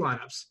 or 2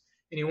 lineups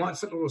and you want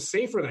something a little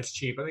safer that's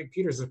cheap, I think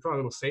Peters is probably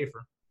a little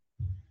safer.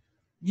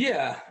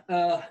 Yeah,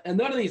 and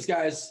none of these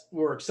guys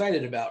were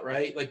excited about,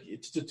 right? Like,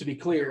 to be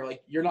clear,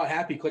 like, you're not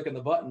happy clicking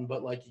the button,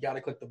 but like, you got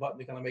to click the button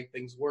to kind of make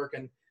things work.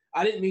 And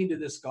I didn't mean to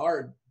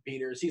discard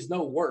Peters. He's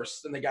no worse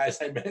than the guys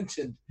I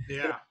mentioned.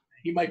 Yeah,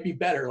 he might be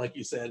better, like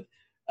you said.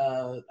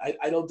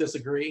 I don't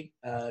disagree.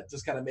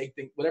 Just kind of make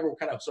things, whatever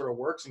kind of sort of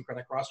works, and kind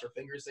of cross our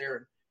fingers there.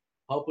 And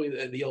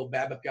hopefully the old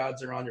BABIP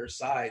gods are on your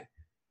side.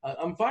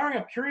 I'm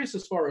curious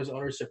as far as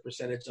ownership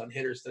percentage on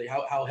hitters today,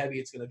 how heavy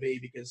it's going to be,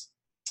 because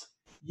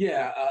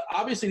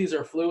obviously these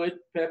are fluid,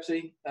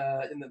 Pepsi,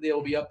 and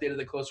they'll be updated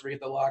the closer we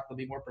get the lock. They'll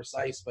be more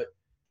precise, but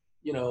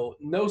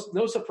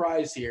no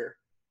surprise here.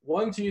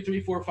 1, 2,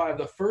 3, 4, 5.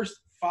 The first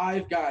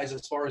 5 guys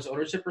as far as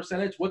ownership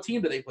percentage. What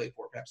team do they play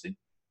for, Pepsi?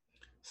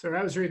 So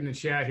I was reading the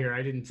chat here.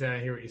 I didn't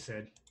hear what you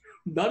said.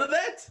 None of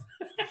that?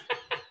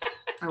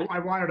 I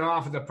wanted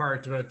off of the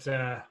part, but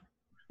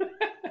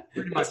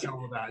pretty much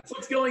all of that.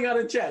 What's going on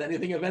in chat?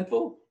 Anything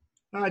eventful?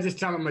 Just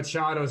telling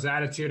Machado's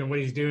attitude and what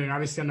he's doing.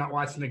 Obviously, I'm not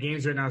watching the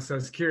games right now, so I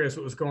was curious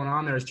what was going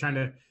on there. I was trying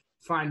to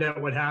find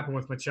out what happened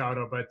with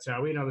Machado, but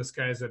we know this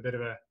guy's a bit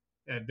of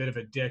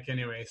a dick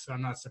anyway, so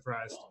I'm not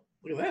surprised. Oh,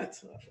 look at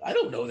that! I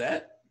don't know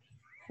that.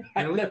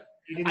 I don't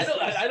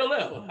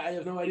know. I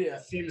have no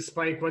idea. Seen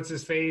Spike, what's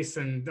his face,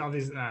 and all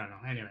these. I don't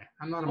know. Anyway,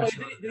 I'm not a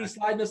Machado. Did he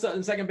slide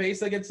in second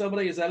base against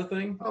somebody? Is that a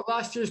thing? Oh,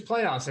 last year's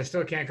playoffs, I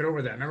still can't get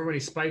over that. Remember when he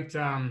spiked?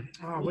 When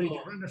he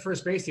ran to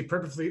first base, he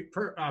purposely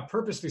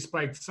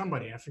spiked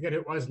somebody. I forget who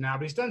it was now,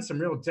 but he's done some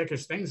real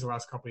dickish things the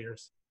last couple of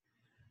years.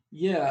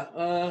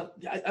 Yeah,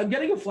 I'm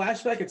getting a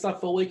flashback. It's not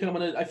fully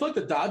coming in. I feel like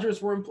the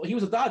Dodgers were. He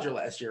was a Dodger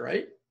last year,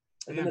 right?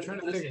 Yeah, I'm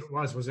trying to think. It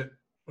was. Was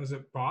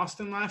it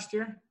Boston last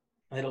year?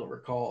 I don't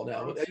recall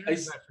now. I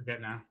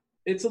forget now.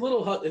 It's a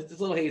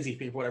little hazy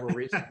for whatever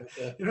reason.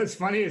 But, what's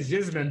funny is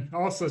Yisman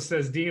also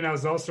says, Dean, I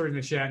was also in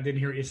the chat and didn't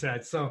hear what you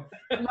said. So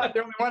I'm not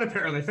the only one,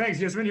 apparently. Thanks,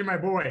 Yisman. You're my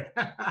boy.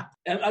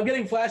 And I'm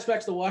getting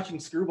flashbacks to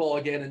watching Screwball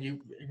again, and you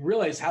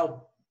realize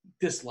how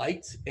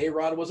disliked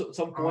A-Rod was at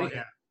some point.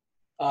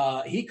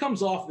 Oh, yeah. He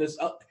comes off this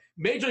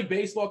Major League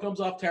Baseball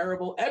comes off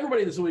terrible.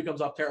 Everybody this week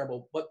comes off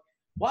terrible. But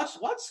watch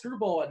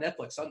Screwball at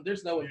Netflix.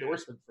 There's no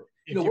endorsement for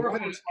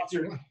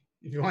it.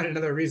 If you want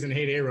another reason to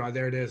hate A-Rod,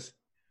 there it is.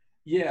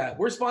 Yeah,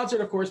 we're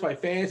sponsored, of course, by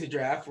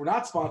FantasyDraft. We're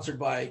not sponsored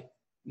by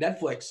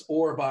Netflix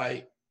or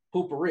by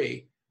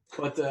Poopery,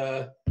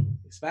 but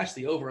smash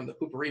the over on the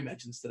Poopery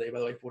mentions today, by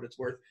the way, for what it's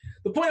worth.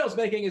 The point I was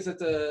making is that,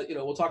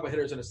 we'll talk about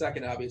hitters in a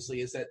second,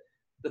 obviously, is that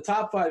the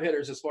top 5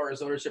 hitters as far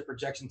as ownership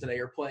projection today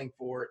are playing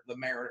for the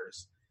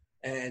Mariners.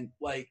 And,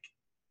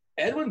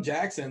 Edwin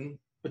Jackson,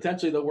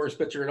 potentially the worst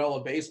pitcher in all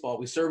of baseball.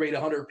 We surveyed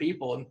 100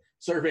 people, and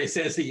survey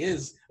says he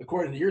is,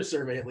 according to your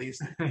survey at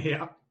least.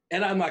 Yeah.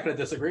 And I'm not going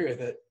to disagree with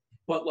it.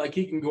 But,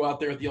 he can go out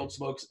there with the old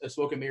smoke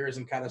and mirrors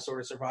and kind of sort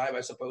of survive,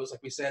 I suppose.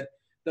 Like we said,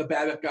 the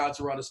BABIP gods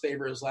were on his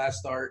favor his last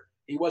start.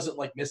 He wasn't,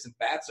 missing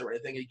bats or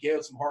anything. He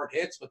gave some hard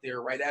hits, but they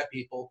were right at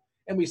people.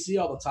 And we see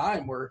all the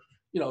time where,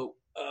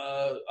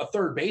 a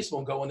third baseman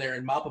will go in there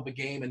and mop up a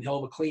game and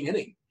he'll have a clean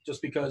inning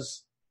just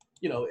because,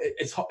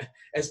 it's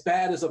as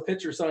bad as a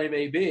pitcher somebody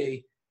may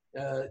be,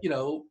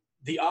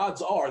 the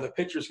odds are the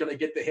pitcher's going to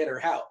get the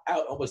hitter out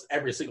almost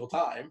every single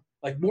time,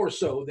 more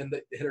so than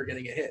the hitter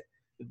getting a hit.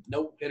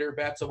 No hitter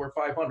bats over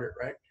 500,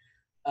 right?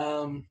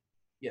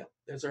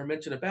 There's our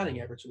mention of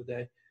batting average for the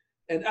day.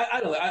 And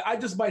I don't know. I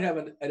just might have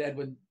an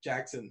Edwin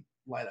Jackson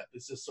lineup.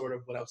 It's just sort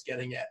of what I was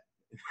getting at.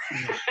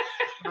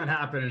 Not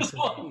happening.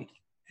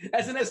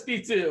 As an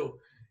SP2.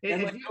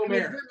 If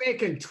you're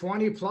making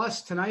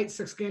 20-plus tonight,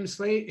 6-game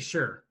slate,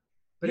 sure.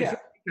 But if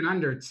you're making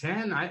under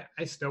 10, I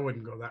still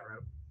wouldn't go that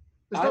route.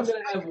 I'm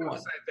going to have one.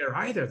 There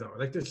either, though.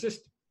 There's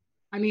just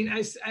 – I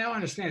don't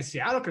understand.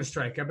 Seattle can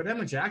strike out, but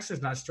Edwin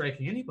Jackson's not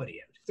striking anybody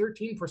yet.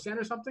 13%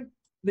 or something?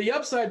 The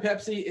upside,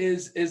 Pepsi,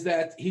 is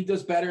that he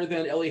does better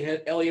than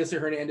Eliezer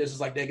Hernandez is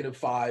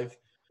 -5.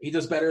 He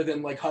does better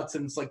than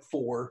Hudson's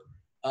 4.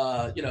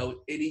 And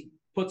he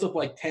puts up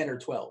 10 or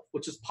 12,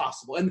 which is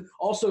possible. And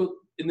also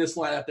in this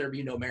lineup, there'd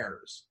be no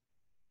Mariners.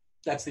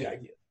 That's the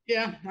idea.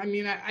 Yeah,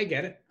 I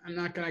get it. I'm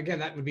not going to – again,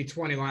 that would be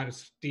 20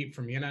 lineups deep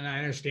for me, and I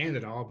understand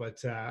it all,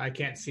 but I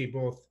can't see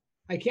both.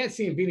 I can't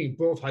see him beating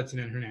both Hudson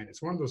and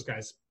Hernandez. One of those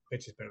guys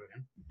pitches better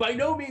than him. By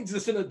no means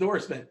is this an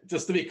endorsement,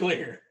 just to be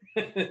clear.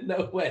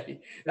 No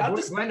way.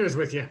 Blenders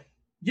with you.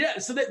 Yeah,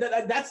 so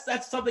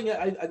that's something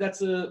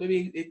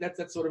maybe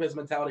that's sort of his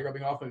mentality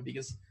rubbing off of him,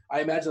 because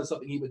I imagine that's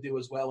something he would do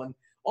as well. And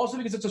also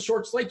because it's a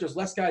short slate, there's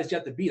less guys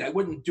yet to beat. I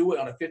wouldn't do it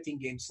on a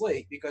 15-game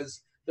slate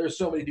because there's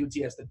so many dudes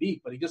he has to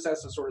beat, but he just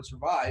has to sort of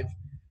survive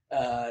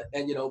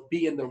and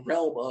be in the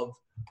realm of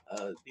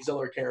these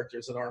other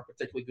characters that aren't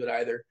particularly good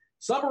either.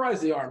 Summarize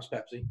the arms,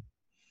 Pepsi.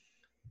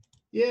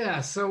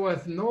 Yeah, so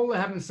with Nola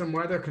having some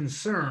weather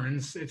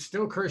concerns, it's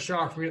still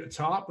Kershaw for me at the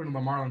top. When the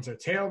Marlins are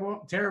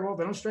terrible. They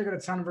don't strike out a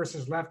ton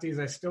versus lefties.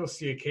 I still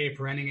see a K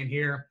per inning in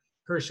here.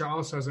 Kershaw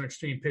also has an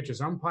extreme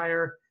pitcher's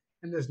umpire,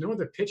 and there's no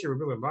other pitcher we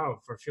really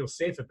love or feel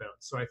safe about.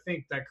 So I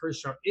think that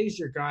Kershaw is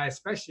your guy,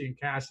 especially in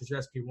cash as your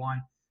SP1,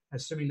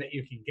 assuming that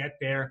you can get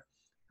there.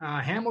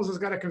 Hamels has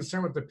got a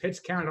concern with the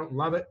pitch count. I don't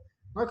love it.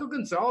 Marco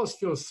Gonzalez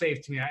feels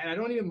safe to me, and I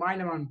don't even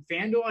mind him on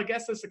FanDuel. I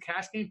guess that's a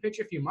cash game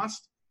pitcher if you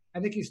must. I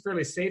think he's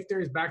fairly safe there.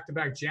 He's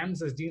back-to-back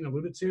gems, as Dean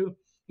alluded to.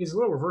 He's a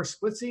little reverse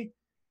splitsy,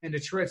 and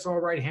Detroit's all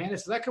right-handed,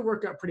 so that could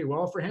work out pretty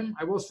well for him.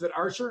 I will say that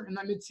Archer in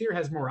that mid-tier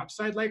has more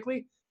upside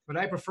likely, but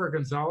I prefer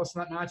Gonzalez in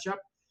that matchup.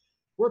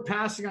 We're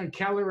passing on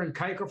Keller and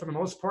Keuchel for the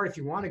most part. If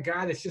you want a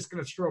guy that's just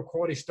going to throw a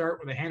quality start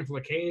with a handful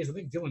of Ks, I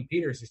think Dylan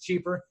Peters is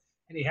cheaper,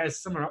 and he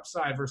has similar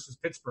upside versus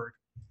Pittsburgh.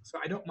 So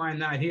I don't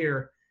mind that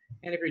here.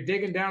 And if you're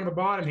digging down to the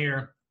bottom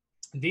here,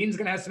 Dean's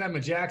going to have some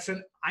Edmund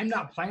Jackson. I'm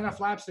not playing enough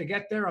laps to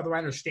get there, although I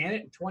understand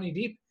it, 20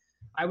 deep.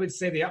 I would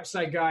say the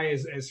upside guy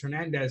is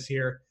Hernandez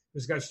here,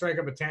 who's got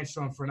strikeout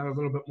potential, and for another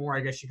little bit more, I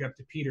guess you got up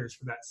to Peters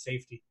for that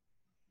safety.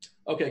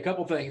 Okay, a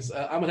couple things.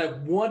 I'm going to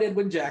have one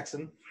Edwin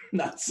Jackson,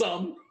 not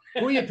some.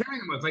 Who are you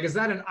pairing him with? Like, is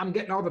that I'm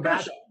getting all the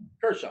bad?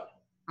 Kershaw.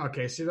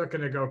 Okay, so you're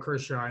looking to go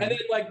Kershaw. And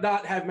then,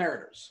 not have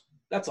Mariners.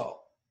 That's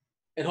all.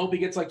 And hope he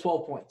gets,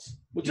 12 points.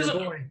 Which is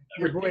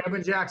your boy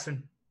Edwin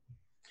Jackson.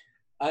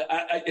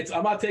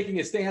 I'm not taking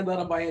a stand on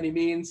him by any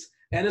means.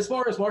 And as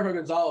far as Marco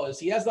Gonzalez,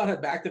 he has not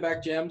had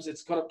back-to-back gems.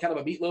 It's kind of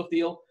a meatloaf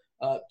deal.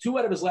 2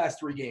 out of his last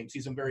 3 games,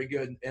 he's been very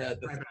good.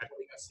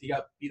 He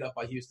got beat up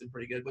by Houston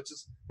pretty good,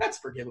 that's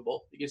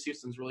forgivable because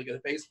Houston's really good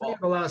at baseball.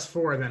 The last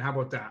 4, then. How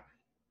about that?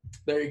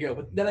 There you go.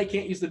 But then I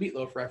can't use the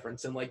meatloaf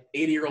reference, and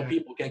 80-year-old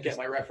people can't get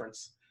my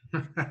reference.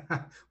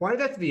 Why did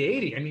that have to be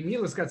 80? I mean,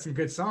 Meatloaf's got some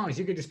good songs.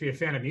 You could just be a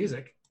fan of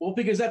music. Well,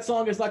 because that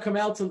song has not come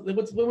out since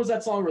when was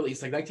that song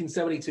released?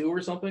 1972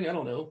 or something? I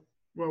don't know.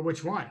 Well,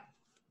 which one?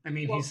 I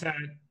mean, he said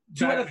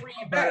 2 out of 3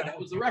 bad. That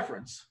was the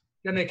reference.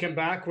 Then they come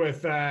back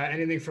with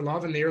Anything for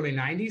Love in the early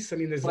 90s. I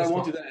mean, I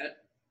won't do that.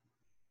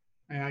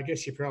 I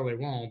guess you probably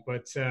won't,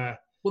 but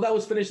well, that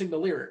was finishing the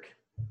lyric.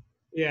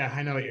 Yeah,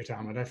 I know what you're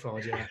talking about. I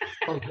followed you.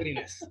 Called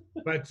wittiness.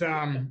 But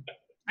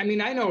I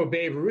mean, I know what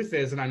Babe Ruth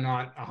is, and I'm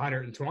not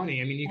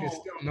 120. I mean, you can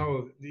still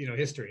know,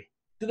 history.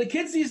 Do the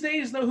kids these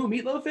days know who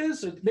Meatloaf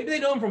is? Or maybe they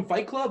know him from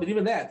Fight Club, and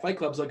even that, Fight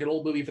Club's like an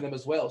old movie for them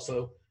as well.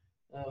 So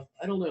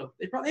I don't know.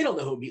 They don't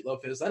know who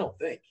Meatloaf is. I don't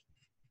think.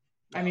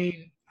 I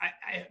mean,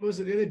 it was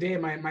the other day.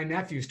 My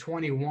nephew's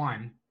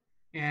 21,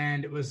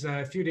 and it was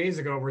a few days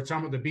ago. We're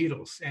talking about the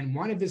Beatles, and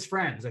one of his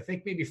friends, I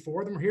think maybe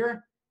 4 of them were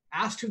here,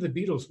 asked who the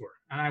Beatles were,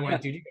 and I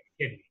went, "Dude, you gotta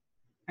be kidding me."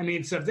 I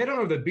mean, so if they don't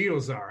know who the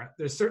Beatles are,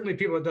 there's certainly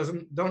people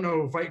that don't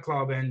know Fight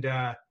Club and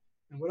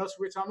what else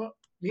were we talking about?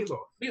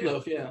 Meatloaf.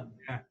 Meatloaf,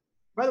 yeah.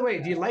 By the way,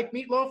 do you like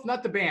Meatloaf?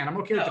 Not the band. I'm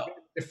okay with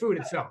the food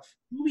itself.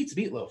 Who eats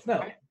meatloaf?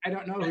 No. I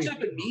don't know.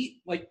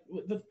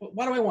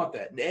 Why do I want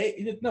that?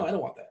 No, I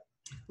don't want that.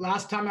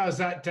 Last time I was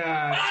at the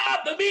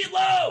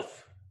meatloaf!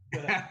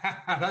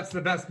 That's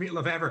the best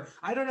meatloaf ever.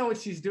 I don't know what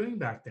she's doing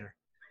back there.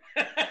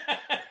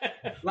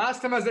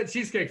 Last time I was at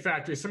Cheesecake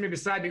Factory, somebody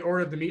beside me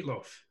ordered the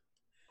meatloaf.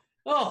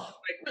 Oh,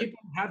 people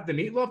have the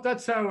meatloaf.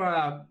 That's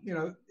how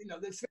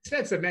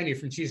that's a menu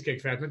from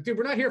Cheesecake Factory. Dude,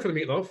 we're not here for the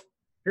meatloaf.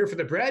 We're here for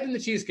the bread and the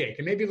cheesecake,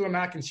 and maybe a little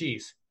mac and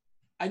cheese.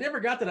 I never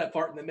got to that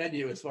part in the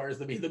menu as far as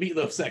the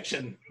meatloaf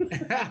section.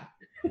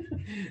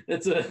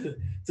 It's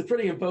a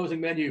pretty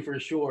imposing menu for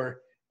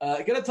sure.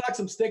 Gonna talk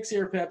some sticks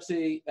here,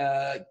 Pepsi.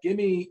 Give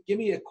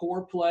me a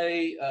core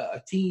play,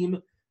 a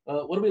team.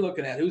 What are we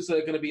looking at? Who's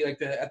going to be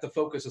at the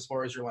focus as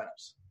far as your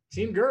lineups?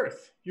 Team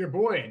Girth, your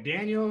boy,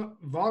 Daniel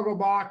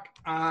Vogelbach.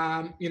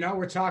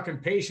 We're talking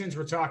patience.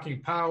 We're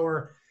talking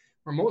power.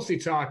 We're mostly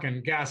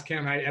talking gas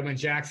can, Edmund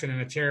Jackson,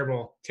 and a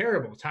terrible,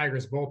 terrible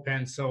Tigers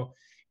bullpen. So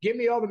give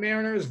me all the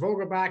Mariners.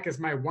 Vogelbach is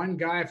my one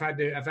guy I've had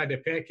to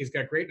pick. He's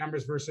got great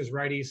numbers versus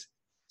righties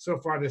so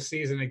far this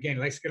season. Again,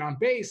 he likes to get on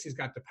base. He's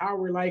got the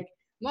power we like.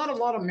 Not a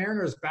lot of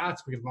Mariners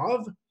bats we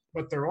love,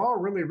 but they're all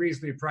really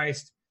reasonably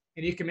priced.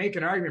 And you can make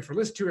an argument for at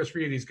least 2 or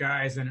 3 of these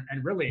guys. And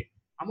really,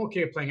 I'm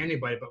okay playing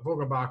anybody, but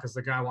Vogelbach is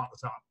the guy I want at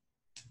the top.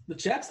 The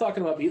chat's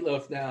talking about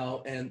meatloaf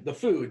now and the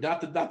food,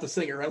 not the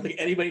singer. I don't think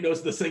anybody knows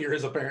who the singer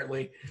is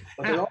apparently.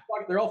 But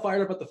they're all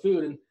fired up at the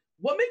food. And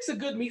what makes a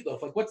good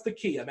meatloaf? What's the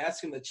key? I'm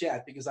asking the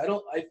chat because I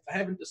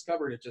haven't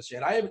discovered it just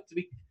yet.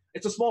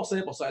 It's a small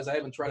sample size. I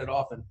haven't tried it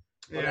often.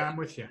 Yeah, I'm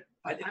with you.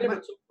 It never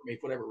took for me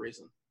for whatever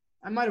reason.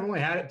 I might have only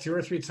had it 2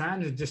 or 3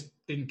 times and just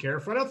didn't care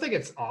for it. I don't think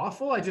it's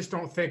awful. I just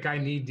don't think I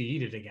need to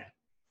eat it again.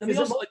 Is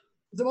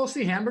it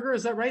mostly hamburger?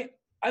 Is that right?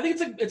 I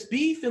think it's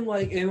beef and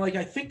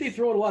I think they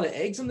throw a lot of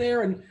eggs in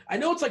there, and I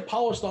know it's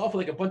polished off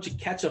with a bunch of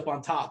ketchup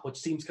on top, which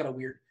seems kind of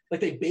weird.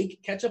 They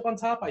bake ketchup on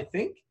top. I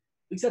think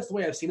at least that's the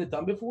way I've seen it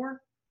done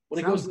before.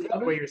 When it goes to the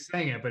oven, way you're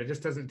saying it, but it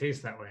just doesn't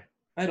taste that way.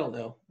 I don't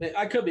know.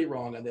 I could be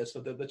wrong on this,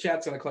 but the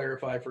chat's going to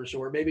clarify for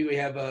sure. Maybe we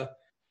have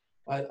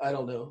I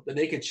don't know, the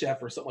Naked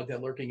Chef or something like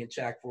that lurking in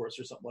chat for us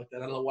or something like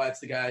that. I don't know why it's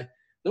the guy.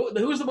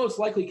 Who's the most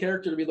likely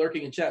character to be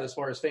lurking in chat as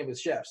far as famous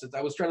chefs?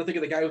 I was trying to think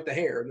of the guy with the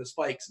hair and the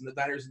spikes and the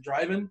diners and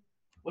drive-in.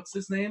 What's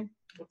his name?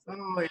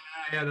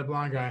 Yeah, the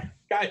blonde guy.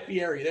 Guy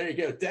Fieri. There you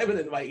go. Devin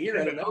in my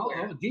ear. I don't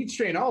know.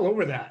 D-Train all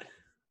over that.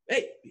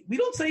 Hey, we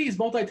don't say he's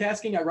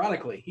multitasking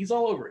ironically. He's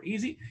all over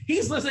it.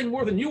 He's listening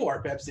more than you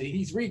are, Pepsi.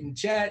 He's reading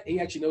chat. He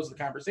actually knows the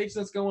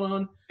conversation that's going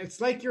on. It's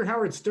like you're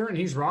Howard Stern.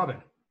 He's Robin.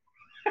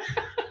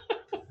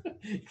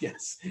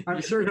 Yes.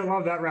 I'm sure he'll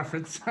love that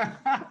reference.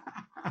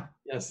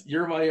 Yes,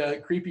 you're my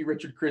creepy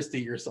Richard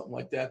Christie or something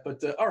like that.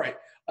 But all right.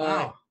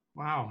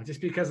 Wow.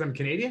 Just because I'm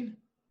Canadian?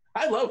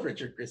 I love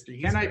Richard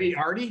Christie. Can I be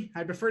Artie?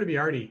 I prefer to be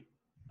Artie.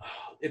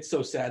 It's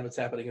so sad what's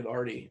happening at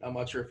Artie. I'm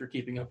not sure if you're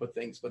keeping up with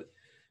things, but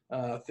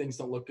things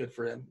don't look good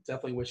for him.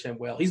 Definitely wish him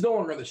well. He's no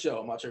longer on the show.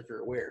 I'm not sure if you're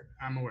aware.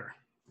 I'm aware.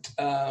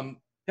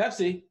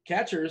 Pepsi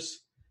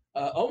catchers.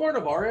 Omar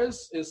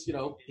Narvaez is,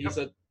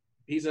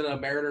 he's in a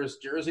Mariners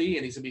jersey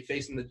and he's gonna be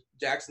facing the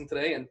Jackson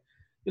today. And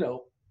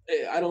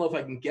I don't know if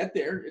I can get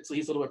there.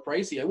 He's a little bit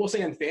pricey. I will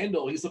say on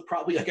FanDuel, he's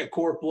probably like a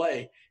core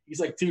play. He's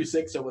like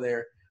 2.6 over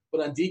there.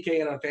 But on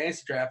DK and on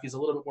FantasyDraft, he's a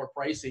little bit more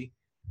pricey.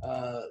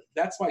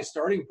 That's my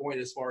starting point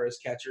as far as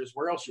catchers.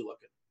 Where else are you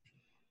looking?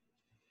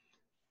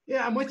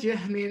 Yeah, I'm with you.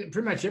 I mean,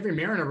 pretty much every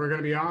Mariner we're going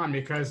to be on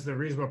because the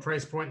reasonable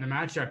price point in the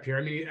matchup here.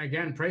 I mean,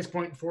 again, price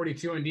point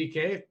 42 on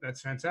DK.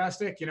 That's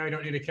fantastic. You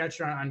don't need a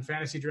catcher on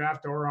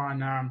FantasyDraft or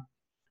on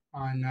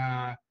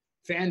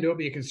FanDuel,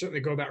 but you can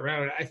certainly go that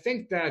route. I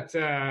think that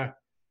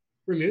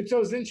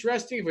Realmuto is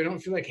interesting. If we don't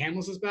feel like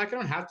Hamels is back, I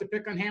don't have to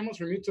pick on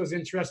Hamels. Realmuto is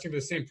interesting for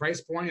the same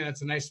price point, and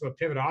that's a nice little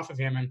pivot off of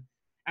him. And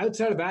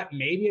outside of that,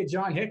 maybe a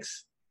John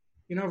Hicks,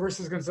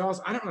 versus Gonzalez.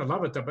 I don't really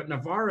love it, though. But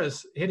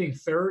Navarro's hitting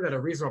third at a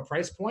reasonable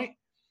price point,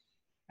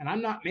 and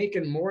I'm not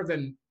making more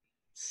than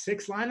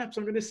 6 lineups,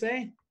 I'm going to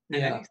say, on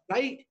any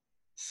site.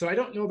 So I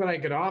don't know that I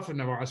get off of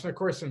Navarro. So, of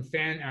course, on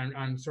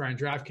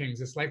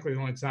DraftKings, it's likely the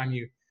only time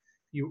you're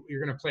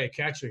going to play a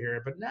catcher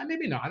here. But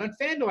maybe not. On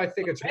FanDuel, I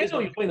think it's –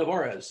 FanDuel, you play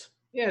Navarez.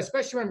 Yeah,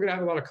 especially when I'm going to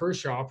have a lot of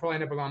Kershaw. I'll probably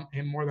end up on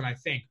him more than I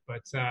think.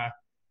 But, I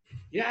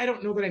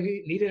don't know that I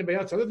need anybody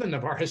else other than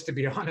Navarez, to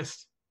be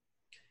honest.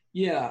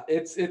 Yeah,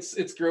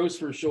 it's gross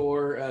for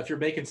sure. If you're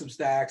making some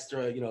stacks,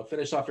 to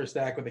finish off your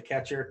stack with a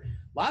catcher.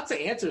 Lots of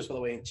answers, by the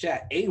way, in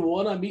chat.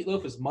 A1 on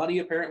meatloaf is money,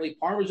 apparently.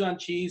 Parmesan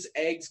cheese,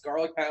 eggs,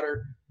 garlic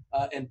powder,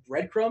 and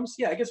breadcrumbs.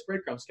 Yeah, I guess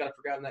breadcrumbs. Kind of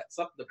forgotten that.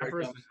 Something the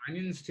breadcrumbs.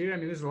 Onions, too. I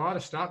mean, there's a lot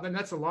of stuff. Then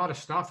that's a lot of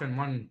stuff in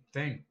one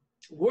thing.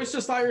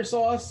 Worcestershire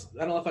sauce.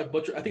 I don't know if I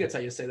butcher. I think that's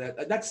how you say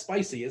that. That's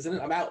spicy, isn't it?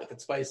 I'm out if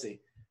it's spicy.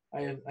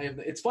 I have.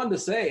 It's fun to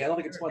say. I don't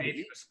think it's fun to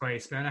eat.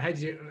 Spice, man.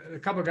 A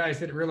couple of guys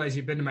didn't realize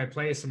you've been to my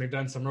place, and we've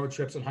done some road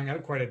trips and hung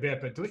out quite a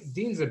bit. But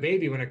Dean's a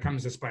baby when it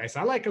comes to spice.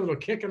 I like a little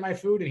kick in my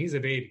food, and he's a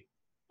baby.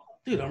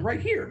 Dude, I'm right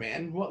here,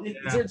 man. Well,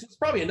 it's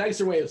probably a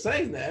nicer way of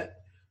saying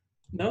that.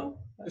 No,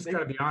 just got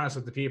to be honest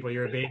with the people.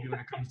 You're a baby when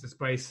it comes to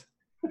spice.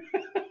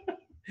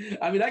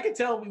 I mean, I can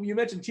tell. You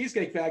mentioned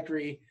Cheesecake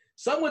Factory.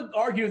 Some would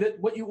argue that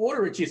what you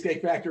order at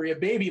Cheesecake Factory, a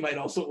baby might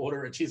also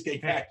order at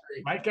Cheesecake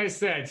Factory. Like I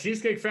said,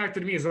 Cheesecake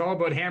Factory to me is all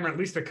about hammering at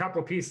least a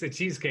couple pieces of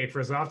cheesecake for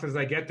as often as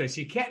I get this.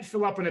 You can't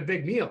fill up on a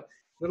big meal.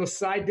 Little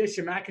side dish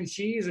of mac and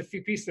cheese, a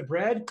few pieces of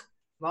bread,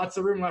 lots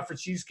of room left for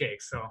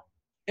cheesecake.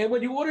 And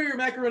when you order your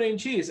macaroni and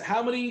cheese,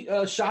 how many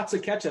shots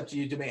of ketchup do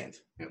you demand?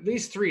 At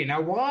least 3.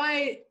 Now,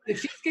 why the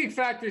Cheesecake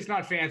Factory is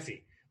not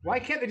fancy? Why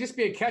can't there just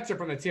be a ketchup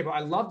on the table? I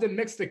love to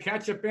mix the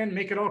ketchup in,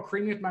 make it all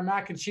creamy with my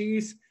mac and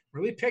cheese.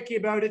 Really picky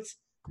about it.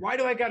 Why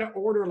do I got to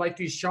order like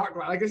these shot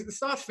glasses? Like,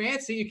 it's not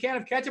fancy. You can't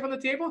have ketchup on the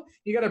table.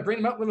 You got to bring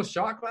them up little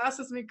shot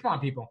glasses. I mean, come on,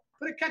 people.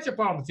 Put a ketchup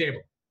on the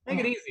table. Make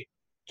it easy.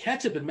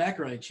 Ketchup and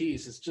macaroni and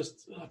cheese is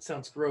just, it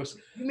sounds gross.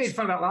 You made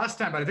fun of that last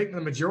time, but I think the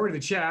majority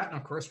of the chat, and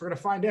of course, we're going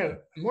to find out.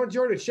 The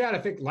majority of the chat, I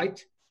think,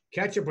 liked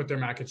ketchup with their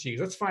mac and cheese.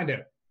 Let's find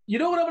out. You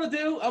know what I'm going to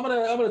do? I'm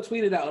going to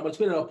tweet it out. I'm going to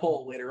tweet out a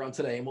poll later on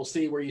today, and we'll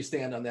see where you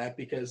stand on that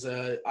because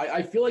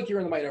I feel like you're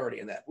in the minority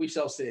in that. We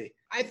shall see.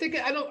 I think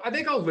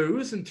I'll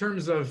lose in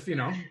terms of,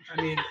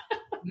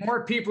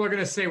 more people are going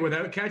to say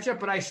without ketchup,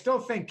 but I still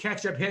think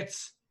ketchup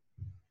hits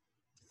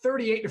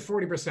 38 to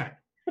 40%.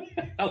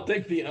 I'll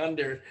take the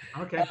under.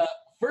 Okay.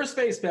 First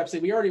base,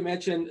 Pepsi. We already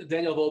mentioned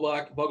Daniel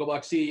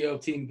Vogelbach, CEO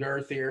of Team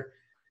Girth here.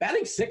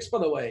 Batting 6, by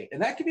the way,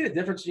 and that could be the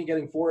difference between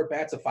getting 4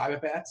 at-bats or 5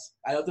 at-bats.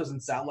 I know it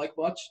doesn't sound like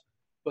much,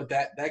 but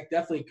that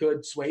definitely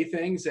could sway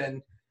things.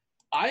 And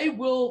I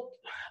love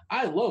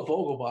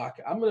Vogelbach.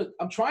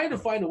 I'm trying to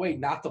find a way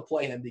not to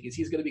play him because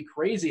he's going to be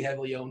crazy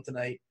heavily owned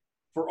tonight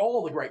for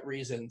all the right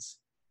reasons.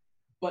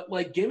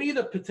 But, give me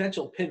the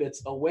potential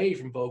pivots away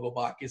from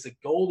Vogelbach. Is it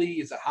Goldie?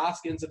 Is it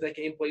Hoskins if that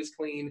game plays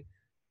clean?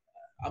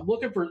 I'm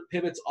looking for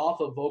pivots off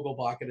of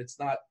Vogelbach, and it's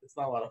not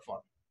a lot of fun.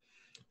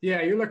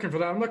 Yeah, you're looking for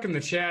that. I'm looking in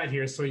the chat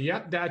here. So,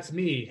 yep, that's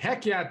me.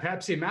 Heck yeah,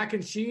 Pepsi. Mac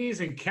and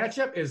cheese and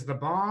ketchup is the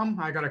bomb.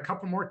 I got a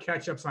couple more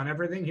ketchups on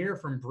everything here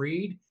from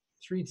Breed,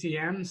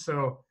 3TM.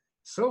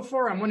 So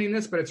far I'm winning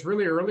this, but it's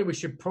really early. We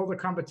should pull the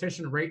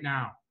competition right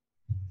now.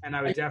 And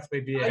I would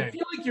definitely be ahead. I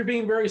feel like you're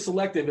being very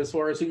selective as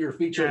far as who you're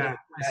featuring. Yeah,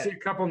 I see a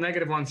couple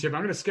negative ones here, but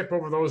I'm going to skip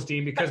over those,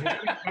 Dean, because we're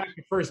back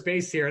to first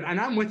base here. And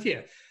I'm with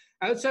you.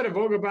 Outside of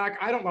Vogelbach,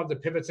 I don't love the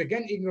pivots.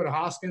 Again, you can go to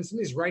Hoskins. Some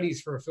of these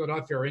righties for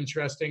Philadelphia are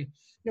interesting.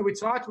 We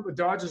talked about the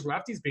Dodgers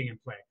lefties being in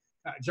play.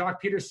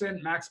 Jock Peterson,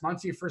 Max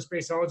Muncy, first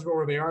base eligible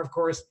where they are, of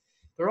course.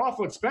 They're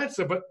awful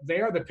expensive, but they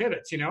are the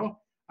pivots,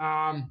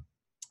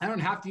 I don't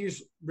have to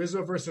use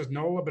Rizzo versus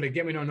Nola, but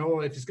again, we know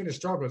Nola, if he's going to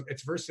struggle,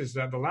 it's versus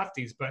the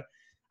lefties. But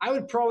I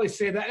would probably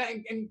say that,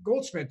 and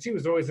Goldschmidt, too,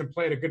 is always in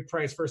play at a good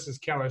price versus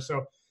Keller.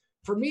 So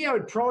for me, I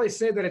would probably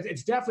say that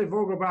it's definitely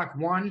Vogelbach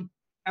 1,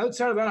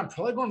 outside of that, I'm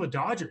probably going with the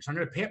Dodgers. I'm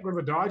going to pay up, go to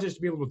the Dodgers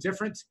to be a little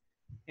different.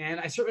 And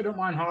I certainly don't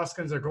mind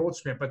Hoskins or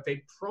Goldschmidt, but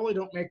they probably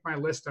don't make my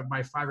list of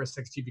my 5 or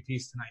 6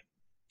 GPPs tonight.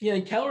 Yeah,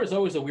 and Keller is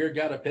always a weird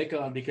guy to pick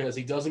on because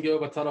he doesn't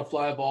give up a ton of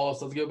fly balls,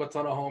 doesn't give up a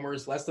ton of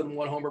homers, less than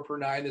 1 homer per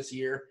 9 this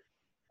year.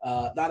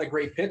 Not a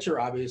great pitcher,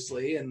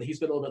 obviously, and he's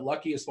been a little bit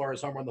lucky as far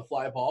as homer on the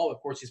fly ball. Of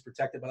course, he's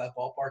protected by that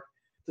ballpark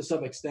to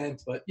some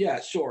extent. But, yeah,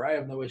 sure, I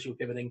have no issue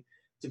pivoting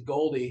to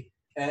Goldie.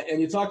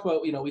 And you talked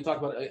about, we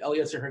talked about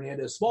Eliezer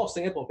Hernandez. Small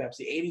sample,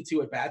 Pepsi,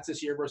 82 at-bats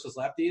this year versus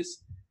lefties.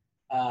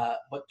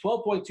 But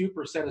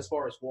 12.2% as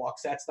far as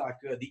walks, that's not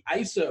good. The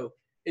ISO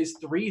is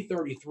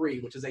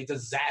 333, which is a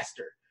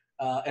disaster.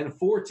 And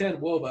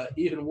 410 WOBA,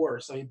 even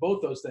worse. I mean,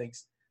 both those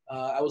things.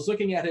 I was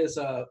looking at his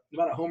amount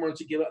of home runs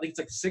he gives. I think it's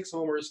like 6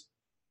 homers.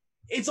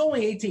 It's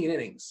only 18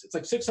 innings. It's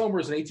like 6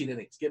 homers and 18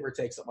 innings, give or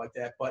take, something like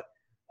that. But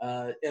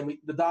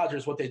the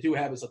Dodgers, what they do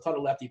have is a ton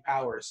of lefty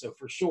power. So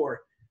for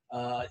sure.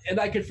 And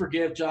I could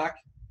forgive Jock.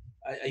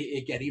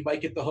 Again, he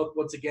might get the hook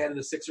once again in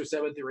the 6th or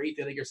 7th or 8th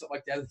inning or something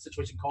like that. The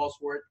situation calls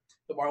for it.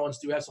 The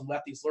Marlins do have some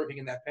lefties lurking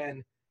in that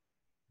pen.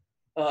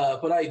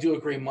 But I do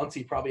agree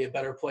Muncy probably a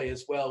better play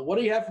as well. What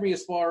do you have for me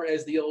as far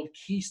as the old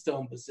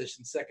keystone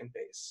position, second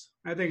base?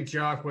 I think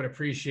Jock would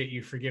appreciate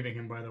you forgiving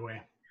him, by the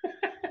way.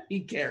 He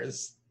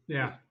cares.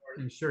 Yeah,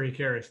 I'm sure he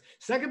cares.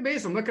 Second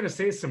base, I'm looking to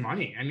save some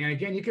money. I mean,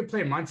 again, you can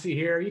play Muncy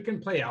here. You can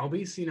play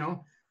Albies,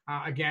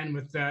 Again,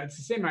 with it's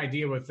the same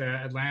idea with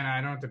Atlanta.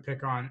 I don't have to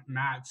pick on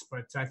Mats,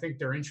 but I think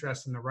they're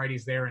interested in the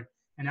righties there.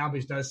 And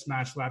Albies does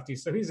smash lefties,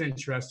 so he's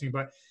interesting.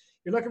 But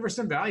you're looking for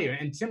some value.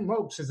 And Tim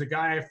Lopes is a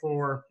guy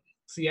for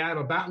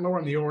Seattle, batting lower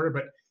in the order,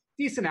 but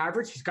decent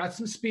average. He's got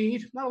some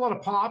speed, not a lot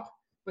of pop,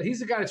 but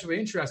he's a guy that's really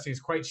interesting. He's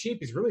quite cheap.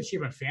 He's really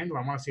cheap on FanDuel.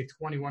 I want to say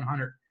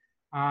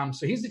 $2,100.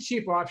 So he's the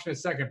cheap option at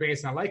second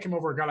base, and I like him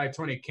over a guy like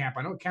Tony Kemp.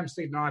 I know Kemp's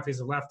leading off. He's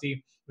a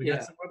lefty. We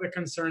got some other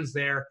concerns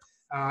there.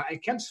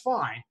 And Kemp's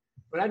fine,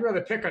 but I'd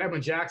rather pick on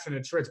Edwin Jackson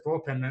and Detroit's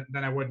bullpen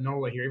than I would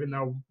Nola here, even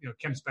though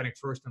Kemp's batting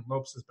first and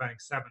Lopes is batting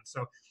 7th.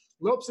 So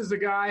Lopes is the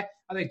guy.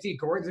 I think D.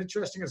 Gordon's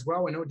interesting as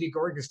well. We know D.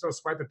 Gordon can still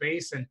swipe a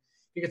base, and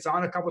he gets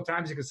on a couple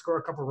times. He can score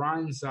a couple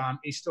runs.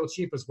 He's still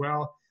cheap as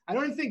well. I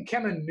don't even think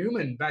Kevin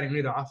Newman batting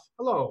leadoff.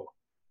 Hello,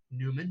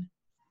 Newman.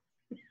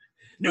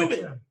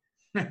 Newman.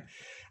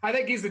 I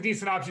think he's a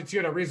decent option too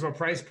at a reasonable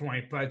price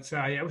point. But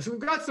so we've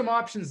got some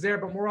options there.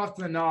 But more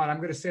often than not, I'm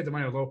going to save the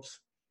money on Lopes.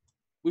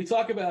 We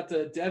talk about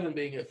Devin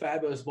being a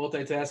fabulous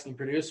multitasking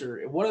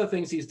producer. One of the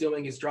things he's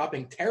doing is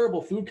dropping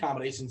terrible food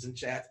combinations in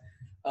chat.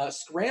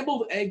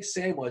 Scrambled egg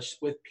sandwich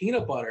with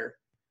peanut butter.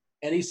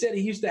 And he said he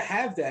used to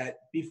have that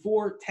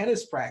before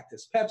tennis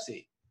practice.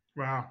 Pepsi.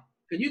 Wow.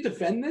 Can you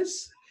defend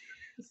this?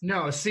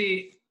 No.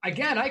 See,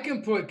 again, I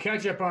can put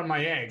ketchup on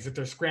my eggs if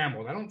they're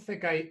scrambled. I don't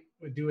think I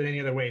would do it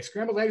any other way.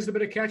 Scrambled eggs, a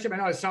bit of ketchup. I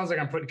know it sounds like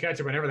I'm putting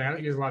ketchup on everything. I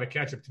don't use a lot of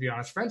ketchup, to be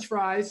honest. French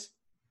fries,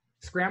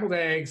 scrambled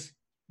eggs,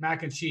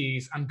 mac and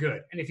cheese, I'm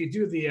good. And if you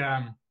do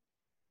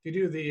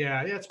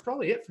that's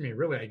probably it for me,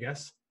 really, I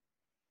guess.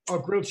 Oh,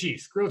 grilled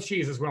cheese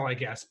as well, I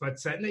guess. But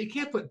no, you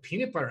can't put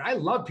peanut butter. I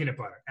love peanut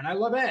butter and I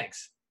love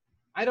eggs.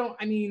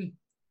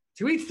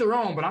 To each their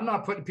own, but I'm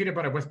not putting peanut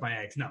butter with my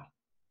eggs. No.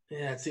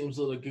 Yeah, it seems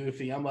a little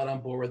goofy. I'm not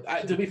on board with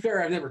it. To be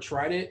fair, I've never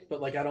tried it,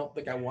 but I don't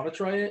think I want to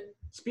try it.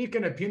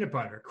 Speaking of peanut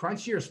butter,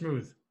 crunchy or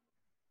smooth?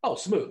 Oh,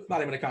 smooth.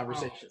 Not even a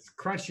conversation. Oh, it's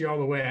crunchy all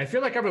the way. I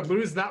feel like I would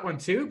lose that one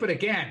too, but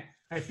again,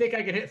 I think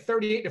I could hit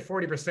 38 to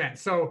 40%.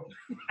 So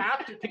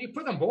can you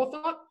put them both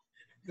up?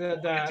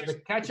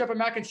 The ketchup and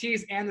mac and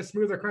cheese and the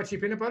smooth or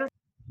crunchy peanut butter?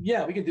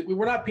 Yeah, we can do.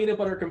 We're not peanut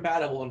butter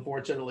compatible,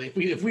 unfortunately.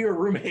 If we were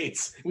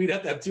roommates, we'd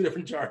have to have 2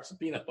 different jars of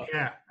peanut butter.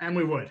 Yeah, and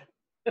we would.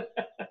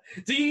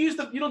 Do you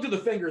you don't do the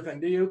finger thing,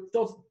 do you?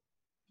 Don't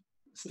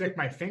stick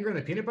my finger in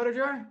the peanut butter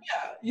jar?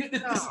 Yeah,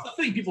 this is the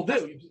thing people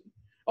do.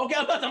 Okay,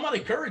 I'm not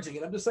encouraging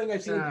it. I'm just saying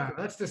I've seen it.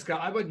 That's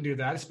disgusting. I wouldn't do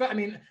that.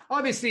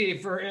 Obviously,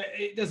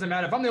 it doesn't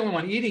matter. If I'm the only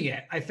one eating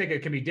it, I think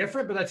it can be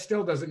different, but that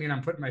still doesn't mean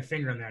I'm putting my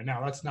finger in there.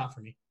 No, that's not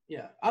for me.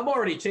 Yeah, I'm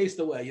already chased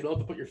away. You don't have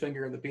to put your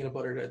finger in the peanut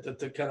butter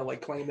to kind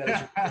of claim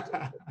that as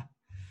your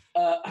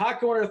hot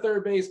corner,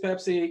 third base,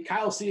 Pepsi.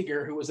 Kyle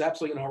Seager, who was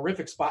absolutely in a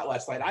horrific spot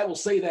last night. I will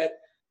say that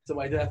to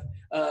my death.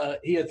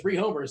 He had 3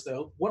 homers,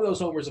 though. One of those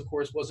homers, of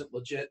course, wasn't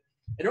legit.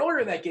 And earlier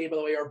in that game, by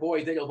the way, our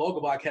boy Daniel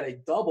Vogelbach had a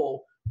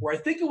double where I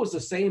think it was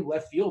the same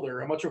left fielder.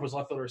 I'm not sure if it was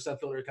left fielder or center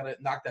fielder kind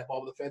of knocked that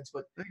ball to the fence.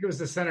 But I think it was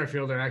the center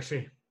fielder,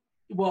 actually.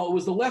 Well, it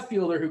was the left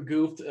fielder who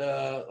goofed.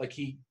 To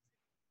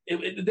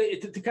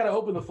kind of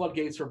open the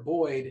floodgates for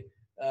Boyd,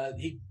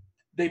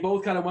 they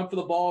both kind of went for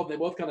the ball, and they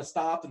both kind of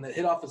stopped, and they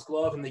hit off his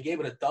glove, and they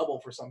gave it a double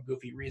for some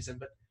goofy reason.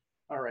 But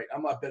all right,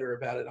 I'm not bitter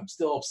about it. I'm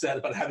still upset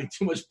about having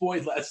too much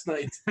Boyd last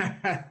night.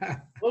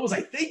 What was I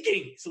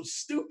thinking? So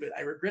stupid.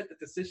 I regret the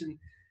decision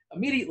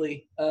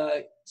immediately.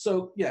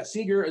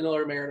 Seager,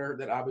 another Mariner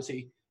that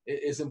obviously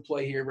is in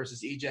play here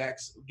versus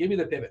Ejax. Give me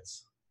the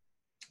pivots.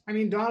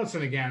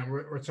 Donaldson again.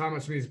 We're talking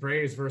about some of these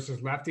Braves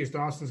versus lefties.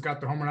 Donaldson's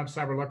got the home run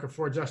upside we're looking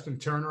for. Justin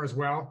Turner as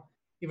well.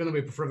 Even though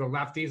we prefer the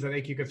lefties, I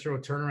think you could throw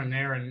Turner in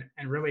there. And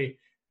really,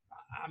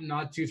 I'm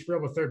not too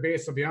thrilled with third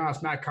base, to be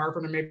honest. Matt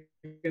Carpenter maybe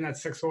in that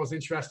 6 hole is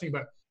interesting,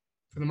 but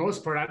For the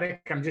most part, I think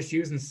I'm just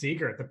using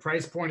Seager. The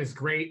price point is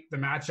great. The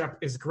matchup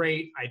is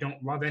great. I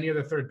don't love any of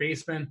the third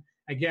basemen.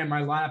 Again,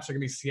 my lineups are going to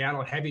be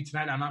Seattle heavy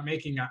tonight. I'm not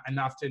making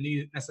enough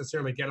to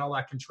necessarily get all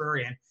that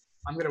contrarian.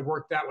 I'm going to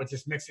work that with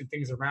just mixing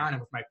things around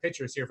and with my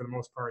pitchers here for the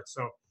most part.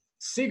 So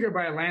Seager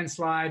by a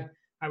landslide.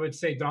 I would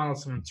say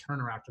Donaldson and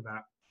Turner after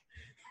that.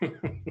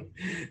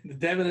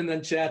 Devin in the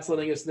chat's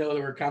letting us know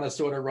that we're kind of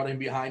sort of running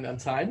behind on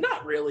time.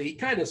 Not really,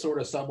 kind of,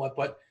 sort of, somewhat,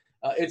 but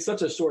it's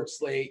such a short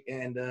slate.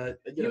 And,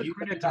 you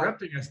were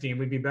interrupting us, Dean.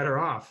 We'd be better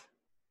off.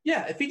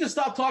 Yeah, if he just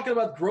stopped talking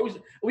about gross,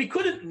 we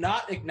couldn't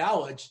not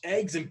acknowledge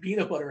eggs and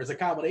peanut butter as a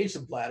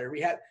combination platter.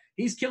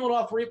 He's killing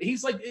off.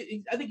 He's like,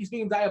 I think he's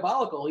being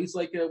diabolical. He's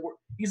like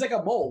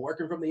a mole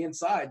working from the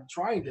inside,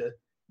 trying to.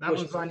 That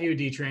was on you,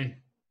 D-Train.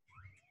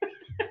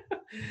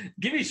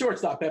 Give me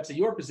shortstop, Pepsi.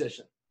 Your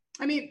position.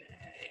 I mean,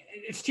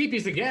 it's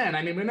cheapies again.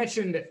 I mean, we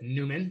mentioned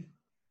Newman.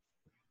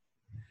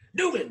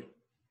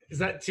 Is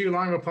that too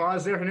long of a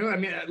pause there for Newman? I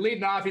mean,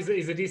 leading off, he's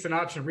a decent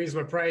option,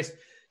 reasonable price.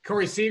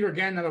 Corey Seager,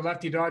 again, another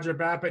lefty Dodger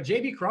bat. But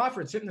J.B.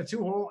 Crawford's hitting the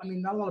 2-hole. I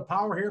mean, not a lot of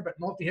power here, but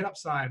multi-hit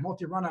upside,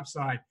 multi-run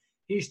upside.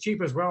 He's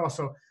cheap as well.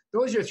 So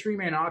those are your three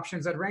main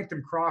options. I'd rank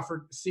them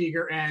Crawford,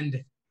 Seager,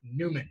 and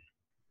Newman.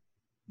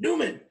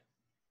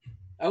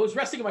 I was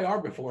resting on my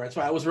arm before. That's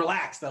why I was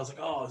relaxed. I was like,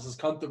 oh, this is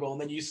comfortable. And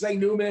then you say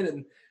Newman,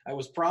 and I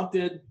was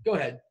prompted. Go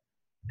ahead.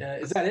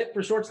 Is that it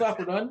for shortstop?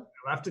 We're done?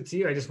 I left it to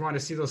you. I just wanted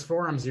to see those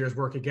forearms of yours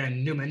work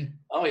again. Newman.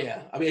 Oh,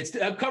 yeah. I mean,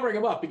 I'm covering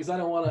them up because I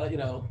don't want to,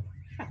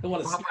 don't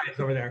want to.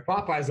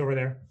 Popeye's over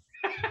there.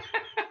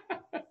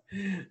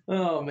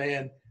 Oh,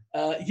 man.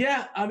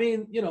 Yeah, I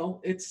mean,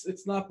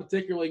 it's not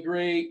particularly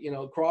great.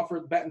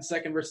 Crawford batting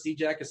second versus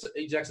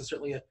Ajax is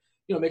certainly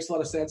makes a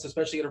lot of sense,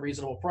 especially at a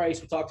reasonable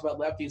price. We talked about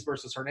lefties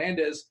versus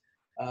Hernandez.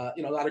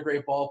 Not a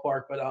great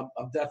ballpark, but I'm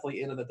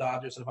definitely into the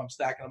Dodgers. And if I'm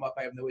stacking them up,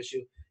 I have no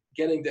issue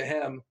getting to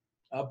him.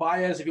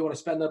 Baez, if you want to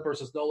spend up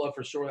versus Nola,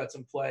 for sure, that's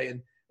in play.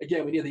 And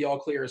again, we need the all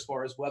clear as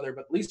far as weather,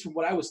 but at least from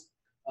what I was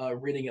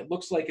reading, it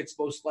looks like it's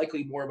most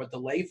likely more of a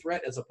delay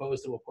threat as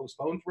opposed to a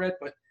postponed threat.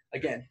 But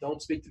again, don't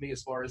speak to me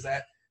as far as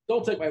that.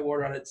 Don't take my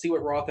word on it. See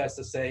what Roth has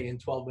to say in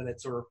 12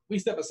 minutes, or we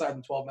step aside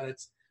in 12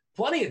 minutes.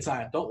 Plenty of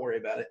time. Don't worry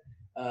about it.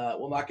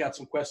 We'll knock out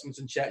some questions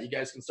in chat. You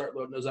guys can start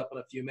loading those up in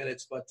a few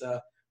minutes, but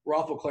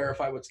Roth will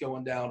clarify what's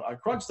going down on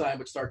crunch time,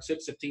 which starts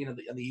 6:15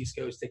 on the East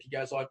Coast. Take you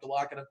guys off the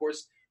lock. And of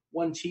course,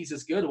 One Cheese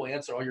is Good will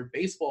answer all your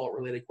baseball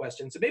related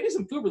questions, and maybe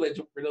some food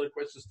related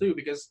questions too,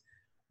 because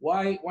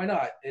why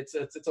not? It's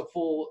a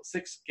full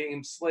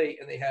 6-game slate,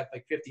 and they have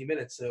like 50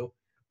 minutes. So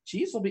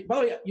Cheese will be, by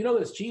the way, you know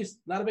this, Cheese,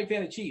 not a big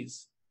fan of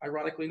cheese,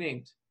 ironically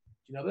named. Do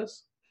you know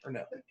this? Or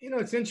no?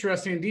 It's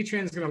interesting.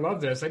 D-Train's going to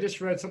love this. I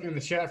just read something in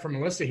the chat from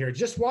Melissa here.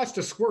 Just watched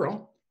a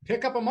squirrel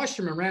pick up a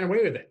mushroom and ran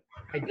away with it.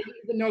 I didn't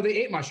even know they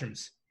ate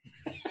mushrooms.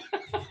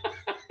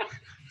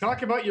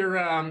 Talk about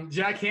your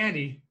Jack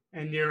Handy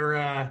and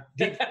your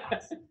deep